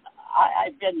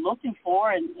I've been looking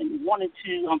for and wanted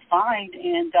to find.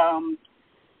 And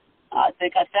I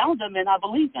think I found them, and I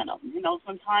believe in them.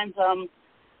 Sometimes, other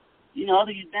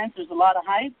events, there's a lot of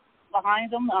hype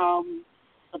behind them.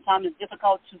 Sometimes it's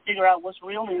difficult to figure out what's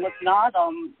real and what's not.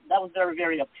 That was very,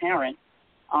 very apparent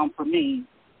for me.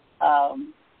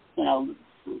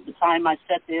 The time I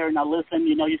sat there and I listened,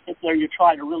 you sit there and you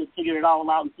try to really figure it all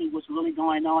out and see what's really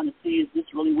going on and see is this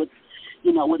really what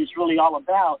it's really all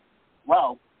about.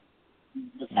 Well,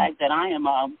 the fact that I am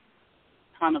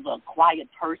kind of a quiet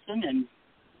person and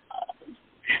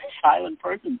silent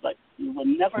person, but you would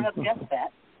never have guessed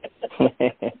that.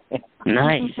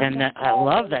 Nice, and I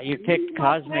love that you picked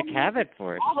Cosmic Habit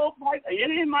for us. I hope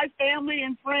any of my family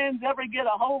and friends ever get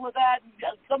a hold of that.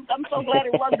 I'm so glad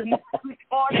it wasn't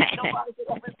recorded. Nobody could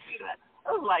ever see that.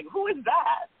 I was like, who is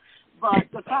that? But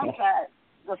the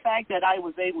fact that I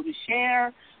was able to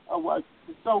share was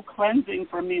so cleansing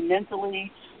for me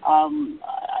mentally.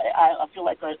 I feel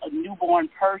like a newborn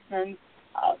person.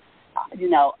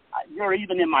 You're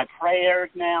even in my prayers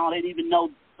now. I didn't even know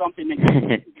something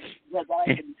that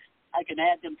I can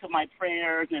add them to my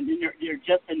prayers, and they're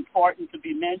just important to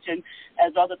be mentioned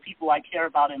as other people I care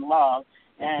about and love.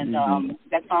 And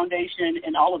that foundation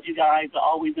and all of you guys are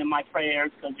always in my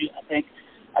prayers because I think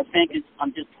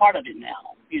I'm just part of it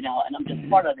now, and I'm just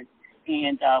part of it.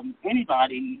 And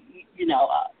anybody,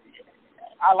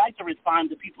 I like to respond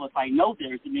to people if I know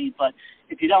there's a need, but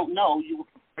if you don't know, you will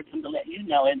prefer them to let you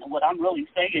know. And what I'm really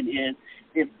saying is,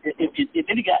 if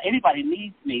anybody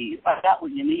needs me, if I got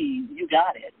what you need, you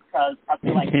got it, because I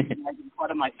feel like you're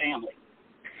part of my family.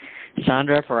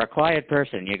 Sandra, for a quiet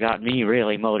person, you got me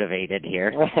really motivated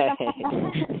here. You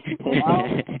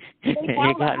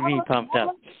got me pumped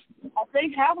up. I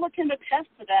think Havila can attest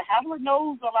to that. Havila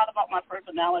knows a lot about my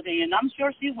personality, and I'm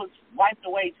sure she was wiped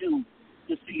away, too.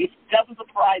 To see. That was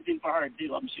surprising for her,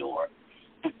 too, I'm sure,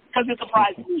 because it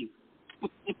surprised me.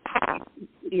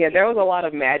 Yeah, there was a lot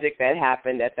of magic that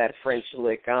happened at that French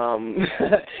Lick,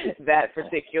 that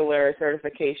particular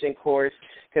certification course.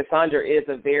 Cassandra is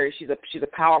she's a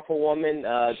powerful woman.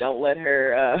 Don't let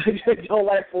her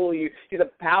fool you. She's a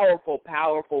powerful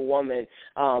woman,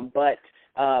 but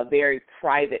a very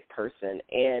private person,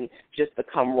 and just the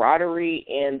camaraderie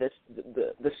and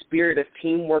the spirit of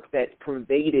teamwork that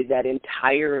pervaded that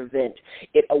entire event,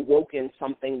 it awoken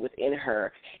something within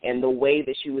her, and the way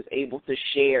that she was able to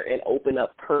share and open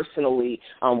up personally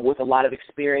with a lot of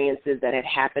experiences that had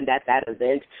happened at that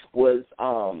event was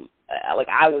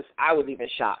I was even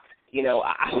shocked.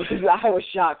 I was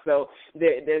shocked. So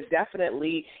there's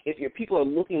definitely, if people are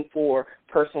looking for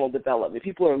personal development,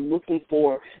 people are looking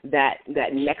for that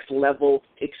next level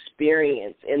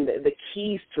experience and the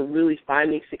keys to really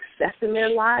finding success in their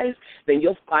lives, then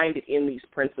you'll find it in these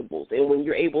principles. And when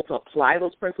you're able to apply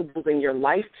those principles in your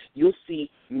life, you'll see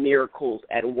miracles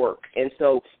at work. And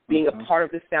so being a part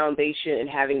of this foundation and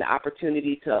having the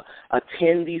opportunity to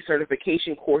attend these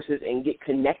certification courses and get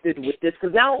connected with this,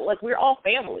 because now, we're all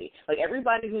family.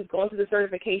 Everybody who's gone through the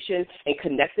certification and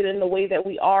connected in the way that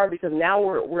we are, because now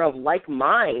we're of like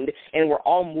mind and we're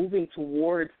all moving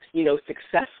towards,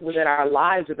 success within our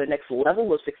lives, or the next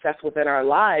level of success within our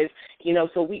lives,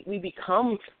 so we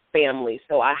become family.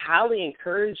 So I highly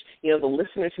encourage, the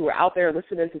listeners who are out there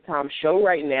listening to Tom's show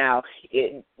right now,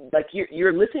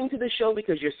 you're listening to the show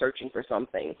because you're searching for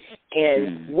something.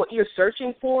 And what you're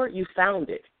searching for, you found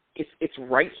it. It's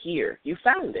right here. You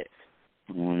found it.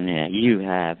 Yeah, you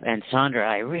have. And Sandra,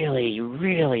 I really,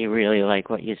 really, really like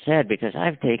what you said, because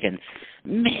I've taken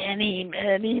many,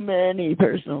 many, many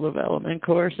personal development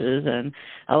courses, and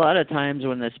a lot of times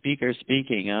when the speaker's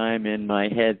speaking, I'm in my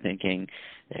head thinking,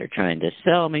 they're trying to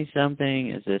sell me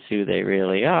something. Is this who they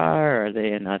really are? Are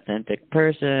they an authentic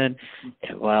person?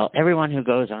 Well, everyone who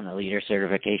goes on the leader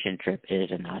certification trip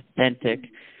is an authentic,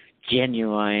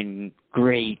 genuine,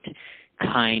 great,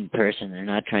 kind person. They're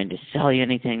not trying to sell you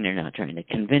anything. They're not trying to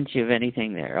convince you of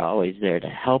anything. They're always there to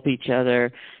help each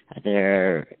other.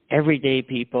 They're everyday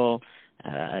people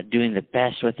doing the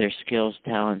best with their skills,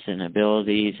 talents, and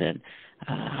abilities. And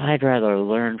I'd rather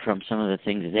learn from some of the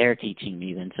things they're teaching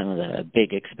me than some of the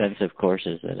big, expensive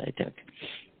courses that I took.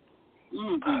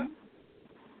 Mm-hmm.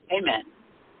 Amen.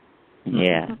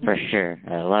 Yeah, for sure.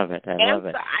 I love it. I love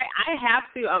it. I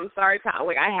have to, I'm sorry, Tom,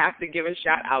 I have to give a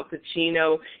shout out to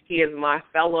Chino. He is my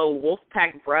fellow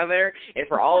Wolfpack brother. And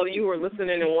for all of you who are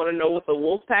listening and want to know what the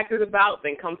Wolfpack is about,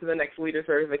 then come to the next leader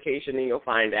certification and you'll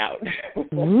find out.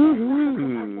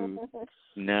 Woo-hoo.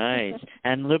 Nice.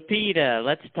 And Lupita,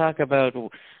 let's talk about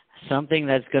something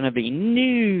that's going to be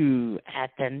new at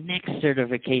the next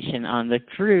certification on the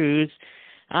cruise.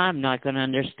 I'm not going to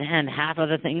understand half of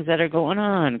the things that are going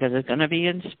on because it's going to be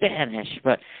in Spanish,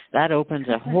 but that opens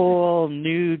a whole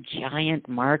new giant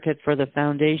market for the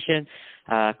foundation.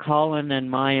 Colin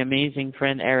and my amazing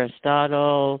friend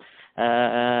Aristoteles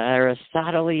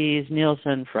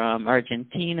Nielsen from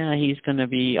Argentina, he's going to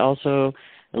be also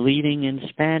leading in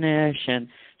Spanish. And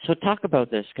so talk about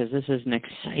this because this is an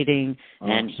exciting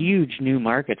and huge new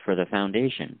market for the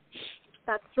foundation.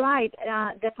 That's right.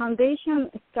 The foundation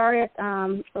started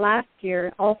last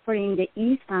year offering the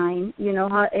e-sign. You know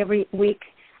how every week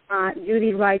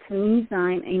Judy writes an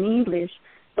e-sign in English.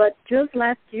 But just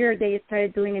last year they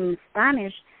started doing it in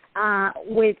Spanish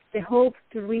with the hope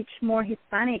to reach more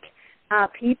Hispanic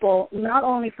people, not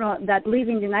only from that live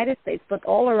in the United States, but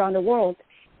all around the world.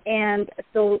 And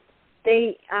so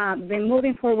they've been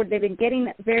moving forward. They've been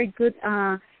getting very good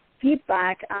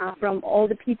feedback from all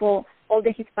the people, all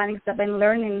the Hispanics that have been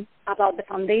learning about the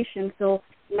foundation. So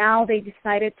now they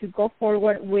decided to go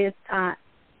forward with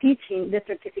teaching the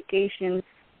certification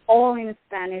all in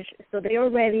Spanish. So they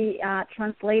already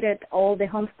translated all the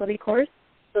home study course.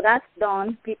 So that's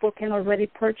done. People can already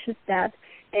purchase that.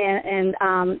 And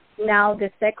now the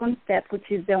second step,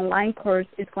 which is the online course,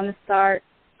 is going to start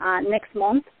next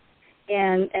month.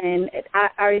 And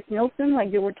Aris Nielsen,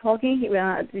 like you were talking,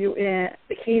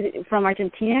 he's from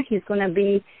Argentina. He's going to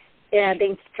be the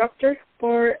instructor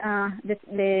for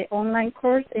the online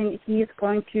course, and he's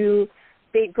going to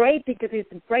be great because he's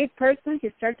a great person.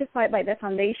 He's certified by the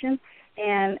foundation,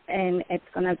 and it's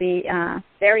going to be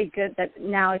very good that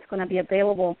now it's going to be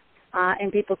available,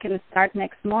 and people can start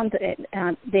next month.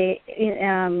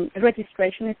 The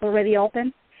registration is already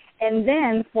open. And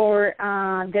then for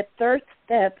the third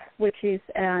step, which is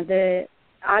the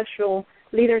actual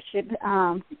leadership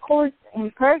course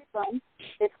in person,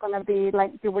 it's going to be,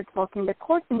 like you were talking, the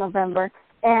course in November.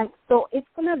 And so it's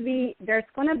going to be, there's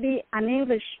going to be an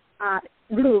English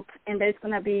group and there's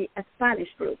going to be a Spanish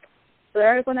group. So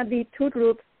there are going to be two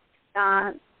groups.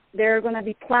 There are going to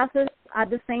be classes at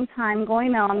the same time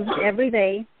going on every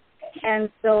day. And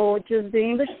so just the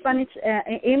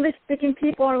English-speaking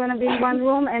people are going to be in one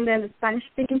room, and then the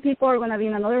Spanish-speaking people are going to be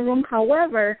in another room.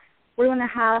 However, we're going to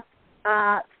have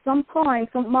some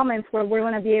moments where we're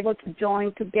going to be able to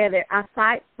join together,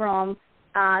 aside from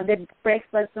the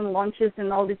breakfasts and lunches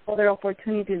and all these other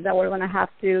opportunities that we're going to have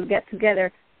to get together.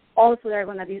 Also, there are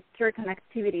going to be certain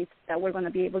activities that we're going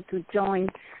to be able to join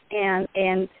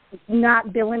and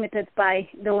not be limited by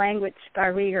the language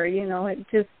barrier,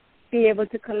 just be able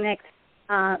to connect,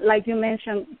 like you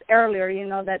mentioned earlier,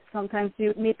 that sometimes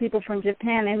you meet people from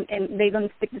Japan and they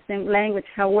don't speak the same language.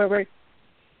 However,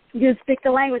 you speak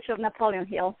the language of Napoleon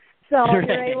Hill, so right.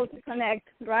 You're able to connect,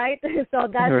 right? So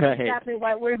that's right. exactly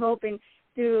what we're hoping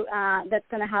to. That's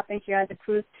going to happen here at the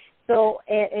cruise. So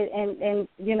and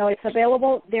it's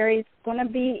available. There is going to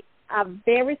be a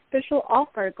very special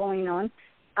offer going on.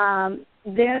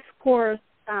 This course,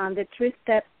 the 3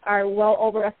 steps are well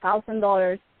over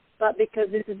 $1,000. But because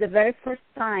this is the very first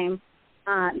time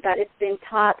that it's been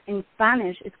taught in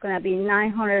Spanish, it's going to be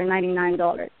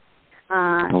 $999.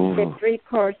 The 3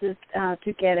 courses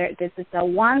together. This is a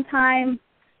one-time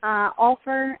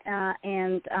offer,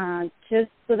 and just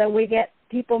so that we get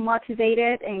people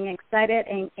motivated and excited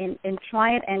and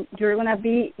try it. And you're going to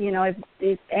be,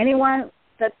 if anyone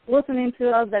that's listening to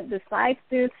us that decides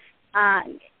to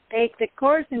take the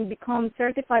course and become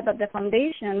certified by the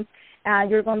foundation,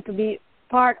 you're going to be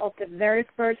part of the very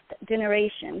first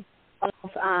generation of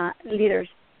leaders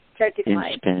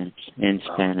certified. In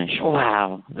Spanish.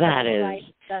 Wow.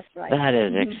 That's right. That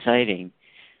is exciting.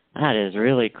 That is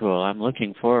really cool. I'm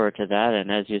looking forward to that. And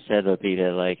as you said,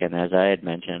 Lupita, and as I had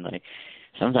mentioned,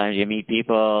 sometimes you meet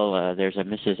people. There's a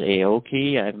Mrs.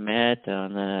 Aoki I've met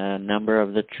on a number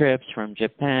of the trips from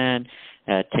Japan.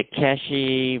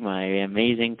 Takeshi, my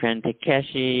amazing friend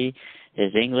Takeshi.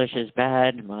 His English is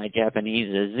bad. My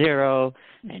Japanese is 0.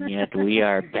 And yet we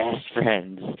are best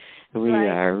friends. We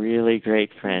are really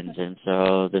great friends. And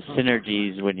so the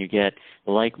synergies when you get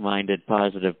like-minded,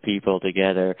 positive people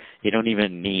together, you don't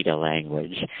even need a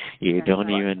language. You don't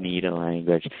even need a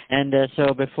language. And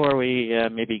so before we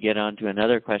maybe get on to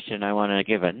another question, I want to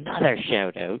give another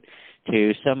shout-out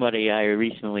to somebody I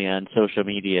recently on social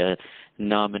media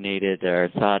nominated, or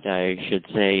thought I should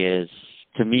say is,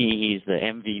 to me, he's the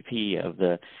MVP of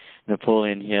the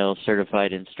Napoleon Hill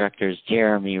Certified Instructors,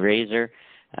 Jeremy Razor.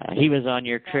 He was on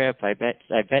your trip. I bet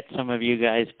some of you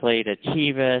guys played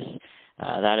Achievus.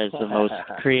 That is the most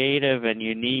creative and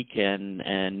unique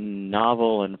and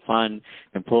novel and fun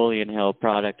Napoleon Hill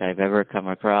product I've ever come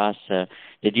across.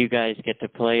 Did you guys get to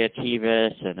play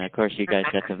Achievus? And, of course, you guys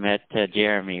got to meet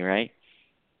Jeremy, right?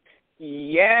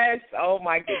 Yes. Oh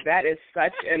my goodness, that is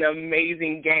such an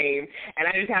amazing game, and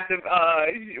I just have to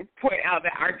point out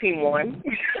that our team won.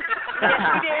 We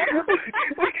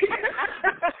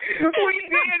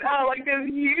did like this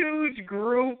huge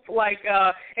group. And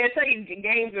I tell you,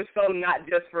 games are so not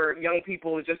just for young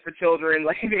people, it's just for children.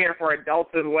 Like they're for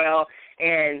adults as well.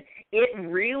 And it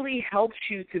really helps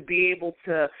you to be able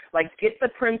to, get the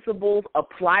principles,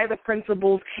 apply the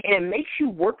principles, and it makes you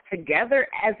work together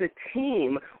as a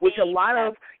team, which a lot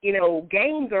of,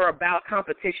 games are about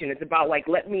competition. It's about,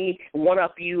 let me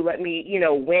one-up you, let me,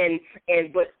 win.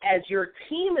 But as your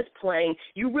team is playing,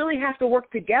 you really have to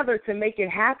work together to make it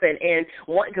happen. And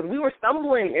because we were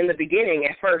stumbling in the beginning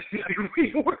at first.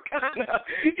 We were kind of,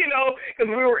 because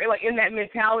we were, in that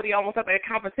mentality, almost like a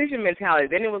competition mentality.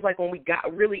 Then it was when we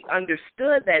got really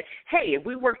understood that, hey, if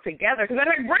we work together, because I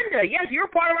heard Brenda, yes, you're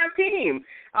part of our team.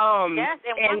 Yes,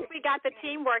 and once we got the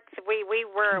teamwork, we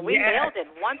nailed it.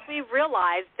 Once we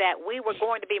realized that we were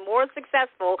going to be more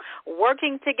successful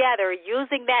working together,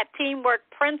 using that teamwork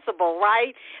principle,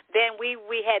 right, then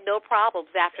we had no problems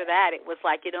after that. It was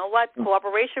like, you know what,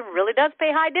 cooperation really does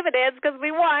pay high dividends because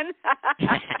we won.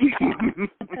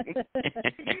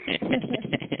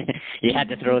 You had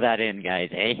to throw that in, guys,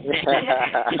 eh?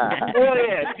 Well,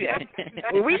 yes.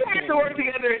 Well, we had to work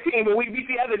together as a team, but we beat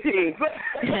the other team.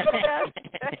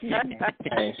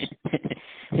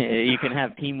 You can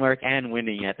have teamwork and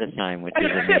winning at the time, which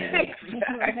is amazing.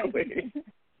 Exactly.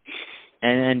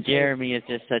 And Jeremy is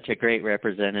just such a great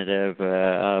representative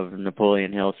of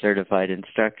Napoleon Hill Certified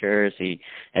Instructors. He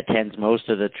attends most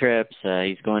of the trips.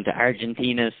 He's going to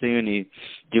Argentina soon. He's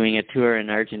doing a tour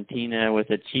in Argentina with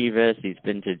Achievus. He's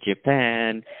been to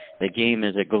Japan. The game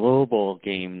is a global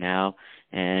game now,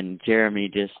 and Jeremy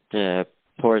just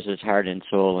pours his heart and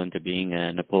soul into being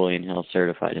a Napoleon Hill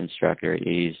Certified Instructor.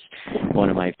 He's one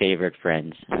of my favorite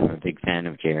friends. I'm a big fan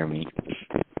of Jeremy.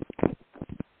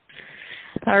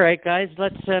 All right, guys,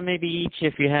 let's maybe each,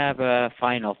 if you have a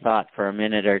final thought for a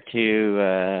minute or two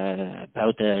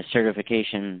about the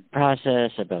certification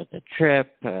process, about the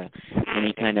trip,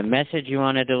 any kind of message you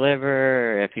want to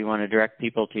deliver, if you want to direct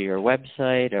people to your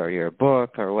website or your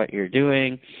book or what you're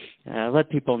doing, let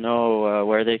people know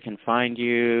where they can find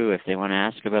you, if they want to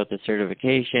ask about the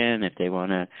certification, if they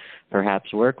want to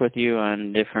perhaps work with you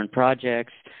on different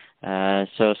projects.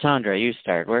 So, Sandra, you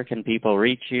start. Where can people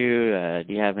reach you?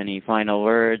 Do you have any final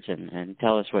words? And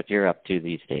tell us what you're up to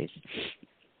these days.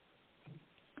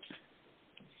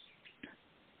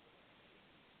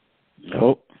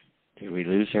 Oh, did we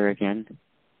lose her again?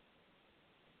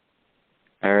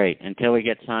 All right, until we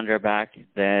get Sandra back,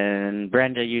 then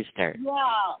Brenda, you start. Yeah,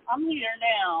 I'm here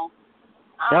now.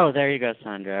 Oh, there you go,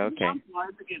 Sandra. Okay. I'm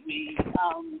sorry, forgive me.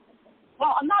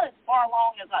 Well, I'm not as far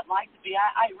along as I'd like to be.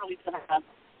 I really still have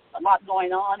a lot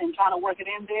going on and trying to work it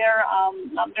in there.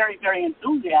 I'm very, very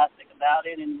enthusiastic about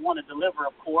it and want to deliver,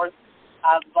 of course.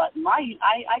 But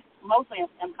I mostly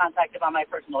am contacted by my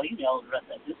personal email address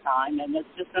at this time, and it's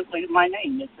just simply my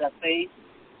name. It's SAUNDRA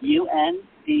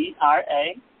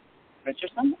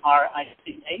Richardson,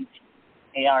 RICHARDSON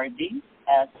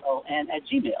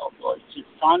 @gmail. So it's just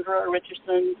Sandra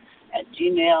Richardson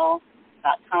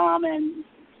 @gmail.com. And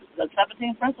the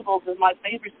 17 principles is my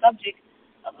favorite subject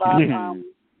above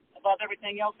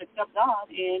everything else except God,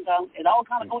 and it all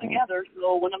kind of go together.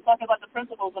 So when I'm talking about the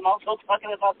principles, I'm also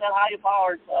talking about that higher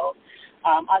power. So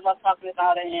I love talking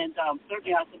about it, and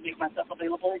certainly I can make myself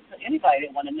available to anybody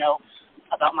that want to know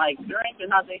about my experience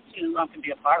and how they too can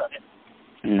be a part of it.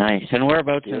 Nice. And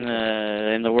whereabouts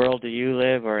in the world do you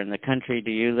live, or in the country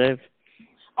do you live?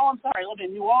 Oh, I'm sorry. I live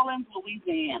in New Orleans,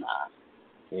 Louisiana.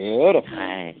 Beautiful.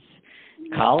 Nice.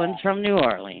 Colin's from New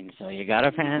Orleans, so you got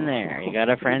a fan there. You got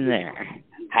a friend there.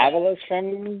 Havila's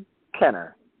from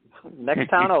Kenner, next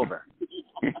town over.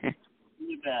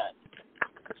 You bet.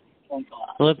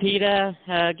 Lapita,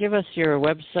 give us your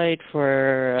website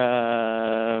for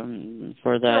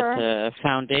that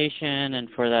foundation and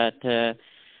for that.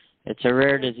 It's a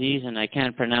rare disease, and I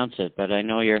can't pronounce it, but I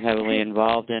know you're heavily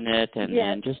involved in it.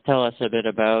 And just tell us a bit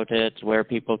about it, where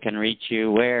people can reach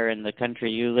you, where in the country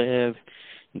you live,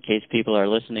 in case people are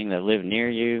listening that live near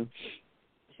you.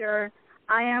 Sure.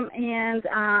 I am in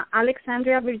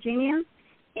Alexandria, Virginia.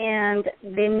 And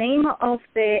the name of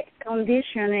the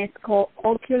condition is called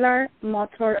ocular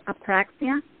motor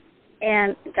apraxia,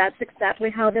 and that's exactly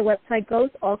how the website goes,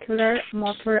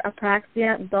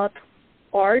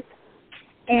 ocularmotorapraxia.org.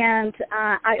 And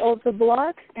I also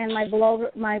blog, and my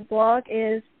blog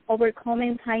is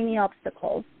Overcoming Tiny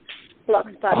Obstacles,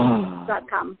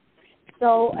 blogspot.com.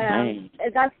 So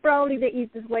that's probably the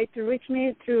easiest way to reach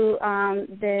me through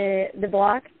the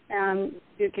blog.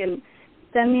 You can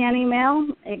send me an email.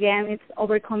 Again, it's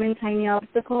Overcoming Tiny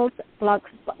Obstacles,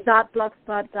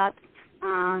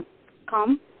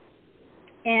 blogspot.com.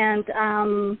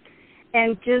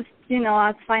 And just,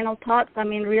 as final thoughts, I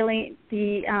mean, really,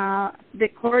 the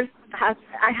course I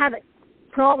had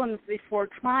problems before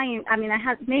trying. I mean, I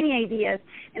had many ideas,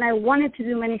 and I wanted to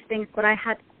do many things, but I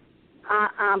had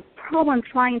problem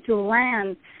trying to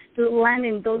land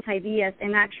in those ideas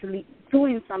and actually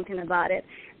doing something about it.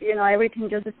 Everything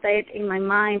just stayed in my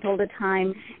mind all the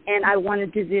time, and I want to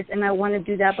do this and I want to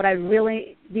do that, but I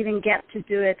really didn't get to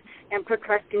do it, and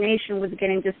procrastination was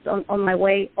getting just on my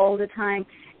way all the time.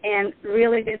 And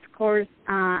really this course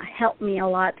helped me a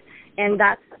lot, and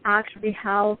that's actually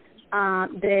how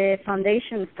the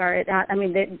foundation started.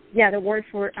 The word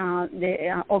for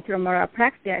the ocular motor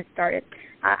apraxia started.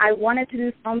 I wanted to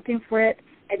do something for it,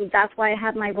 and that's why I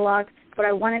had my blog, but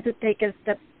I wanted to take a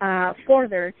step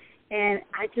further, and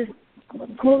I just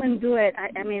couldn't do it. I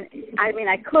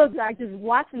could, but I just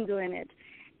wasn't doing it.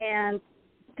 And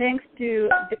thanks to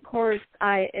the course,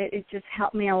 it just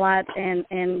helped me a lot. And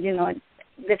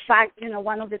the fact,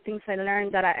 one of the things I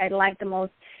learned that I like the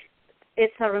most,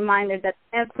 it's a reminder that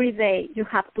every day you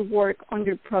have to work on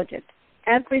your project.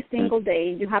 Every single day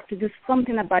you have to do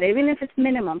something about it, even if it's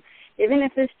minimum, even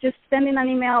if it's just sending an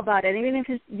email about it, even if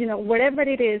it's, whatever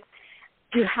it is,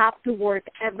 you have to work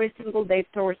every single day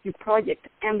towards your project.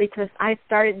 And because I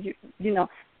started,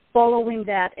 following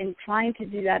that and trying to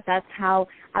do that, that's how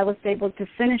I was able to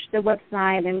finish the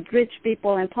website and reach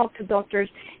people and talk to doctors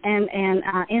and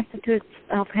institutes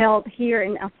of health here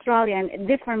in Australia and in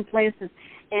different places.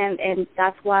 And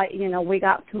that's why, we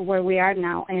got to where we are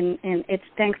now. And it's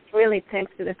thanks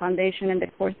to the foundation and the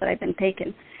course that I've been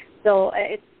taking. So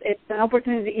it's an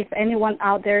opportunity if anyone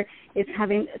out there is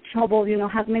having trouble,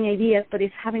 has many ideas, but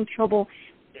is having trouble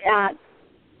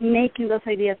making those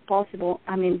ideas possible.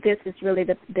 I mean, this is really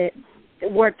the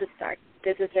word to start.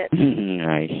 This is it.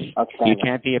 Nice. Okay. You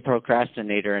can't be a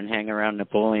procrastinator and hang around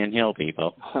Napoleon Hill,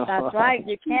 people. That's right.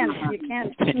 You can't.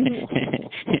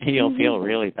 You'll feel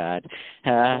really bad.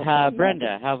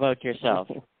 Brenda, how about yourself?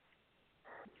 So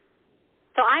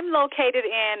I'm located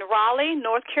in Raleigh,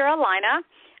 North Carolina.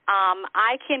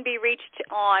 I can be reached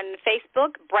on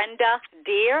Facebook, Brenda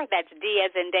Dear. That's D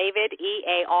as in David,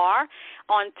 E-A-R.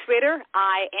 On Twitter,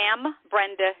 I am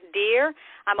Brenda Dear.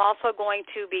 I'm also going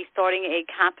to be starting a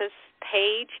campus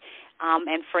page.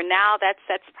 And for now, that's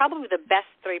probably the best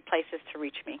three places to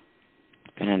reach me.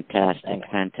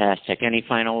 Fantastic. Any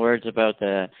final words about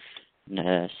the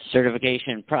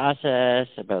certification process,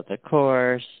 about the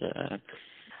course?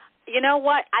 You know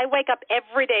what? I wake up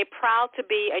every day proud to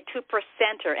be a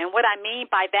 2%er, and what I mean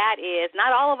by that is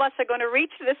not all of us are going to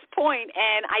reach this point,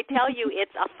 and I tell you,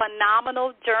 it's a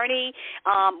phenomenal journey.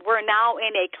 We're now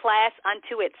in a class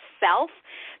unto itself.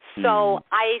 So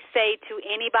I say to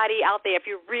anybody out there, if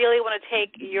you really want to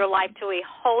take your life to a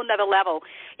whole nother level,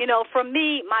 for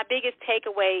me, my biggest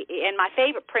takeaway and my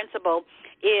favorite principle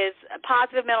is a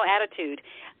positive mental attitude.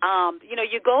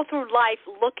 You go through life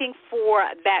looking for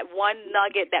that one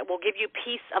nugget that will give you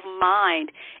peace of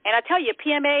mind. And I tell you,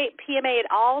 PMA, it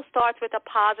all starts with a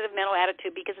positive mental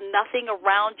attitude, because nothing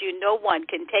around you, no one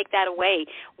can take that away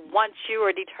once you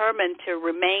are determined to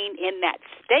remain in that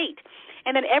state.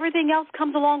 And then everything else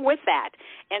comes along with that.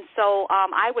 And so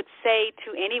I would say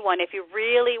to anyone, if you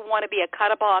really want to be a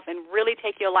cut-off and really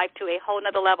take your life to a whole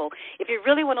nother level, if you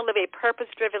really want to live a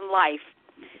purpose-driven life,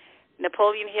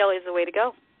 Napoleon Hill is the way to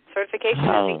go. Certification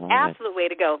is the absolute way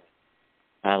to go.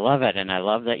 I love it, and I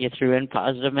love that you threw in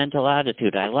positive mental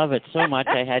attitude. I love it so much.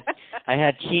 I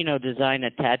had Chino design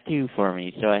a tattoo for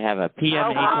me, so I have a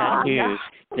PMA tattoo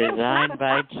designed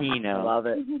by Chino. Love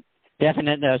it.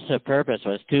 Definite notice of purpose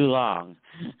was too long.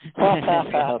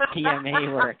 So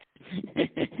PMA worked. Hey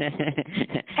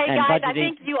guys, I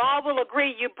think you all will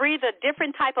agree. You breathe a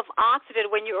different type of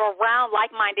oxygen when you're around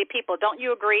like-minded people. Don't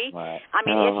you agree? Right. I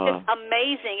mean, it's just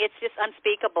amazing. It's just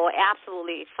unspeakable.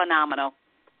 Absolutely phenomenal.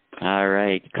 All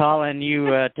right. Colin, you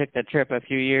took the trip a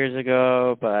few years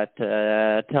ago, but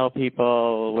tell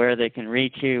people where they can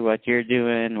reach you, what you're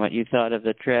doing, what you thought of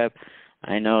the trip.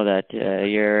 I know that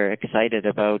you're excited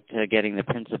about getting the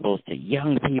principles to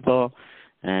young people.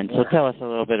 And so tell us a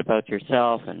little bit about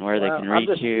yourself and where they can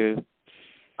reach you.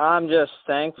 I'm just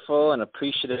thankful and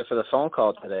appreciative for the phone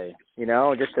call today.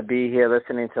 Just to be here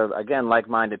listening to, again,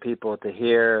 like-minded people, to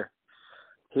hear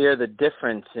the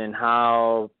difference in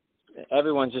how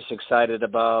everyone's just excited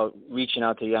about reaching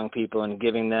out to young people and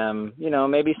giving them,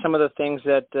 maybe some of the things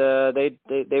that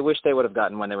they wish they would have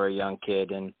gotten when they were a young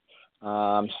kid. And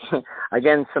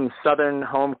again, some Southern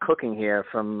home cooking here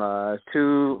from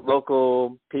 2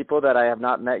 local people that I have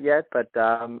not met yet, but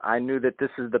I knew that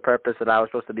this is the purpose that I was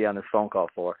supposed to be on this phone call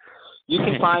for. You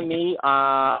can find me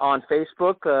on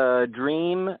Facebook,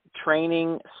 Dream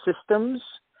Training Systems.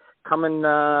 Come and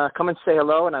say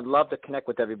hello, and I'd love to connect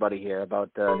with everybody here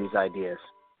about these ideas.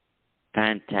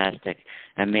 Fantastic.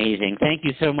 Amazing. Thank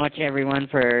you so much, everyone,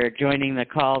 for joining the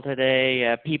call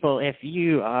today. People, if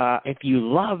you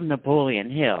love Napoleon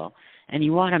Hill and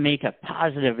you want to make a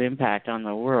positive impact on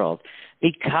the world,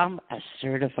 become a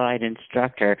certified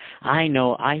instructor. I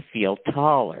know I feel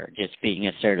taller just being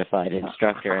a certified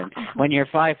instructor. And when you're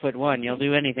 5'1", you'll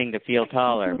do anything to feel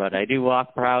taller. But I do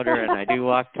walk prouder and I do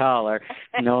walk taller,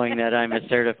 knowing that I'm a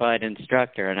certified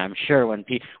instructor. And I'm sure when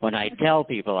I tell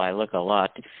people I look a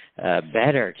lot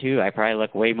better too. I probably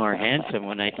look way more handsome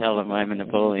when I tell them I'm a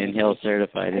Napoleon Hill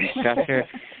certified instructor.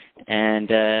 And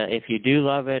if you do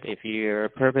love it, if your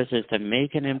purpose is to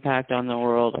make an impact on the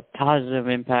world, a positive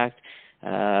impact,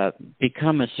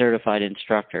 become a certified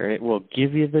instructor. It will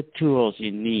give you the tools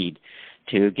you need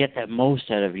to get the most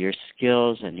out of your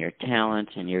skills and your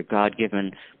talents and your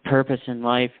God-given purpose in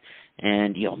life,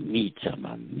 and you'll meet some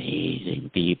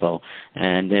amazing people,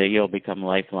 and you'll become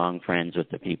lifelong friends with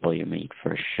the people you meet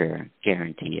for sure.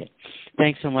 Guarantee it.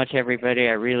 Thanks so much, everybody.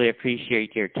 I really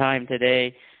appreciate your time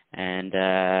today. And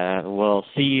we'll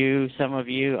see you, some of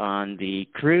you, on the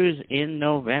cruise in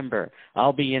November.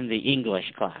 I'll be in the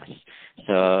English class.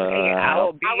 So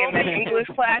I'll be in the English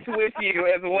class with you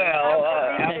as well.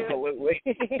 Absolutely.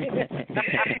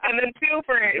 And then, too,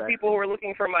 for people who are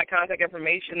looking for my contact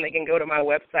information, they can go to my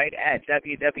website at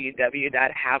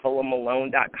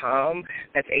www.havilamalone.com.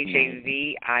 That's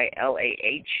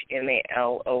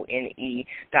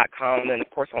HAVILAHMALONE.com. And, of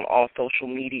course, on all social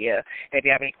media. And if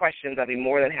you have any questions, I'll be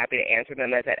more than happy to answer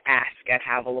them. That's at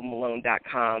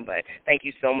ask@havilamalone.com. But thank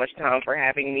you so much, Tom, for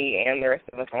having me and the rest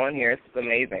of us on here. It's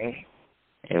amazing.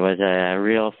 It was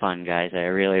real fun, guys. I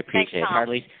really appreciate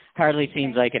it. Hardly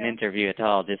seems like an interview at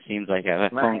all. Just seems like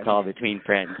a phone call between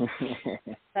friends.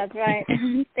 That's right.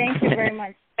 Thank you very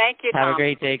much. Thank you, Tom. Have a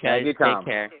great day, guys. You, Take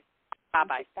care.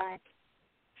 Bye-bye. Bye.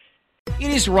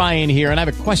 It is Ryan here, and I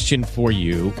have a question for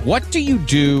you. What do you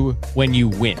do when you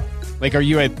win? Like, are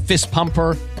you a fist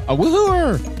pumper, a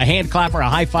woo-hooer, a hand clapper, a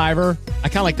high-fiver? I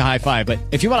kind of like the high-five, but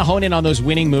if you want to hone in on those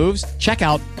winning moves, check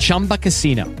out Chumba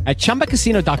Casino. At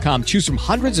ChumbaCasino.com, choose from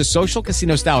hundreds of social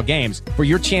casino-style games for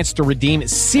your chance to redeem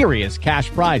serious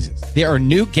cash prizes. There are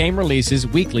new game releases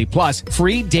weekly, plus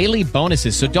free daily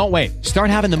bonuses, so don't wait. Start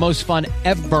having the most fun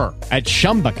ever at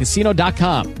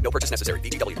ChumbaCasino.com. No purchase necessary.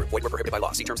 VGW. Void where prohibited by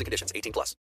law. See terms and conditions.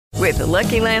 18+. With the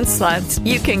Lucky Land Slots,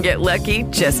 you can get lucky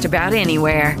just about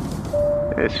anywhere.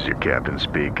 This is your captain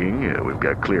speaking. We've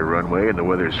got clear runway and the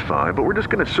weather's fine, but we're just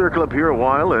going to circle up here a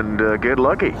while and get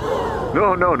lucky.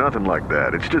 No, nothing like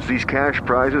that. It's just these cash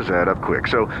prizes add up quick.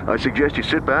 So I suggest you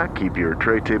sit back, keep your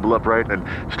tray table upright, and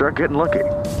start getting lucky.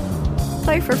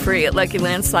 Play for free at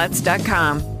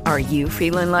LuckyLandSlots.com. Are you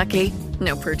feeling lucky?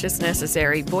 No purchase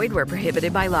necessary. Void where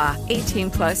prohibited by law.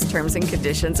 18+ terms and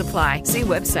conditions apply. See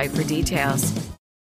website for details.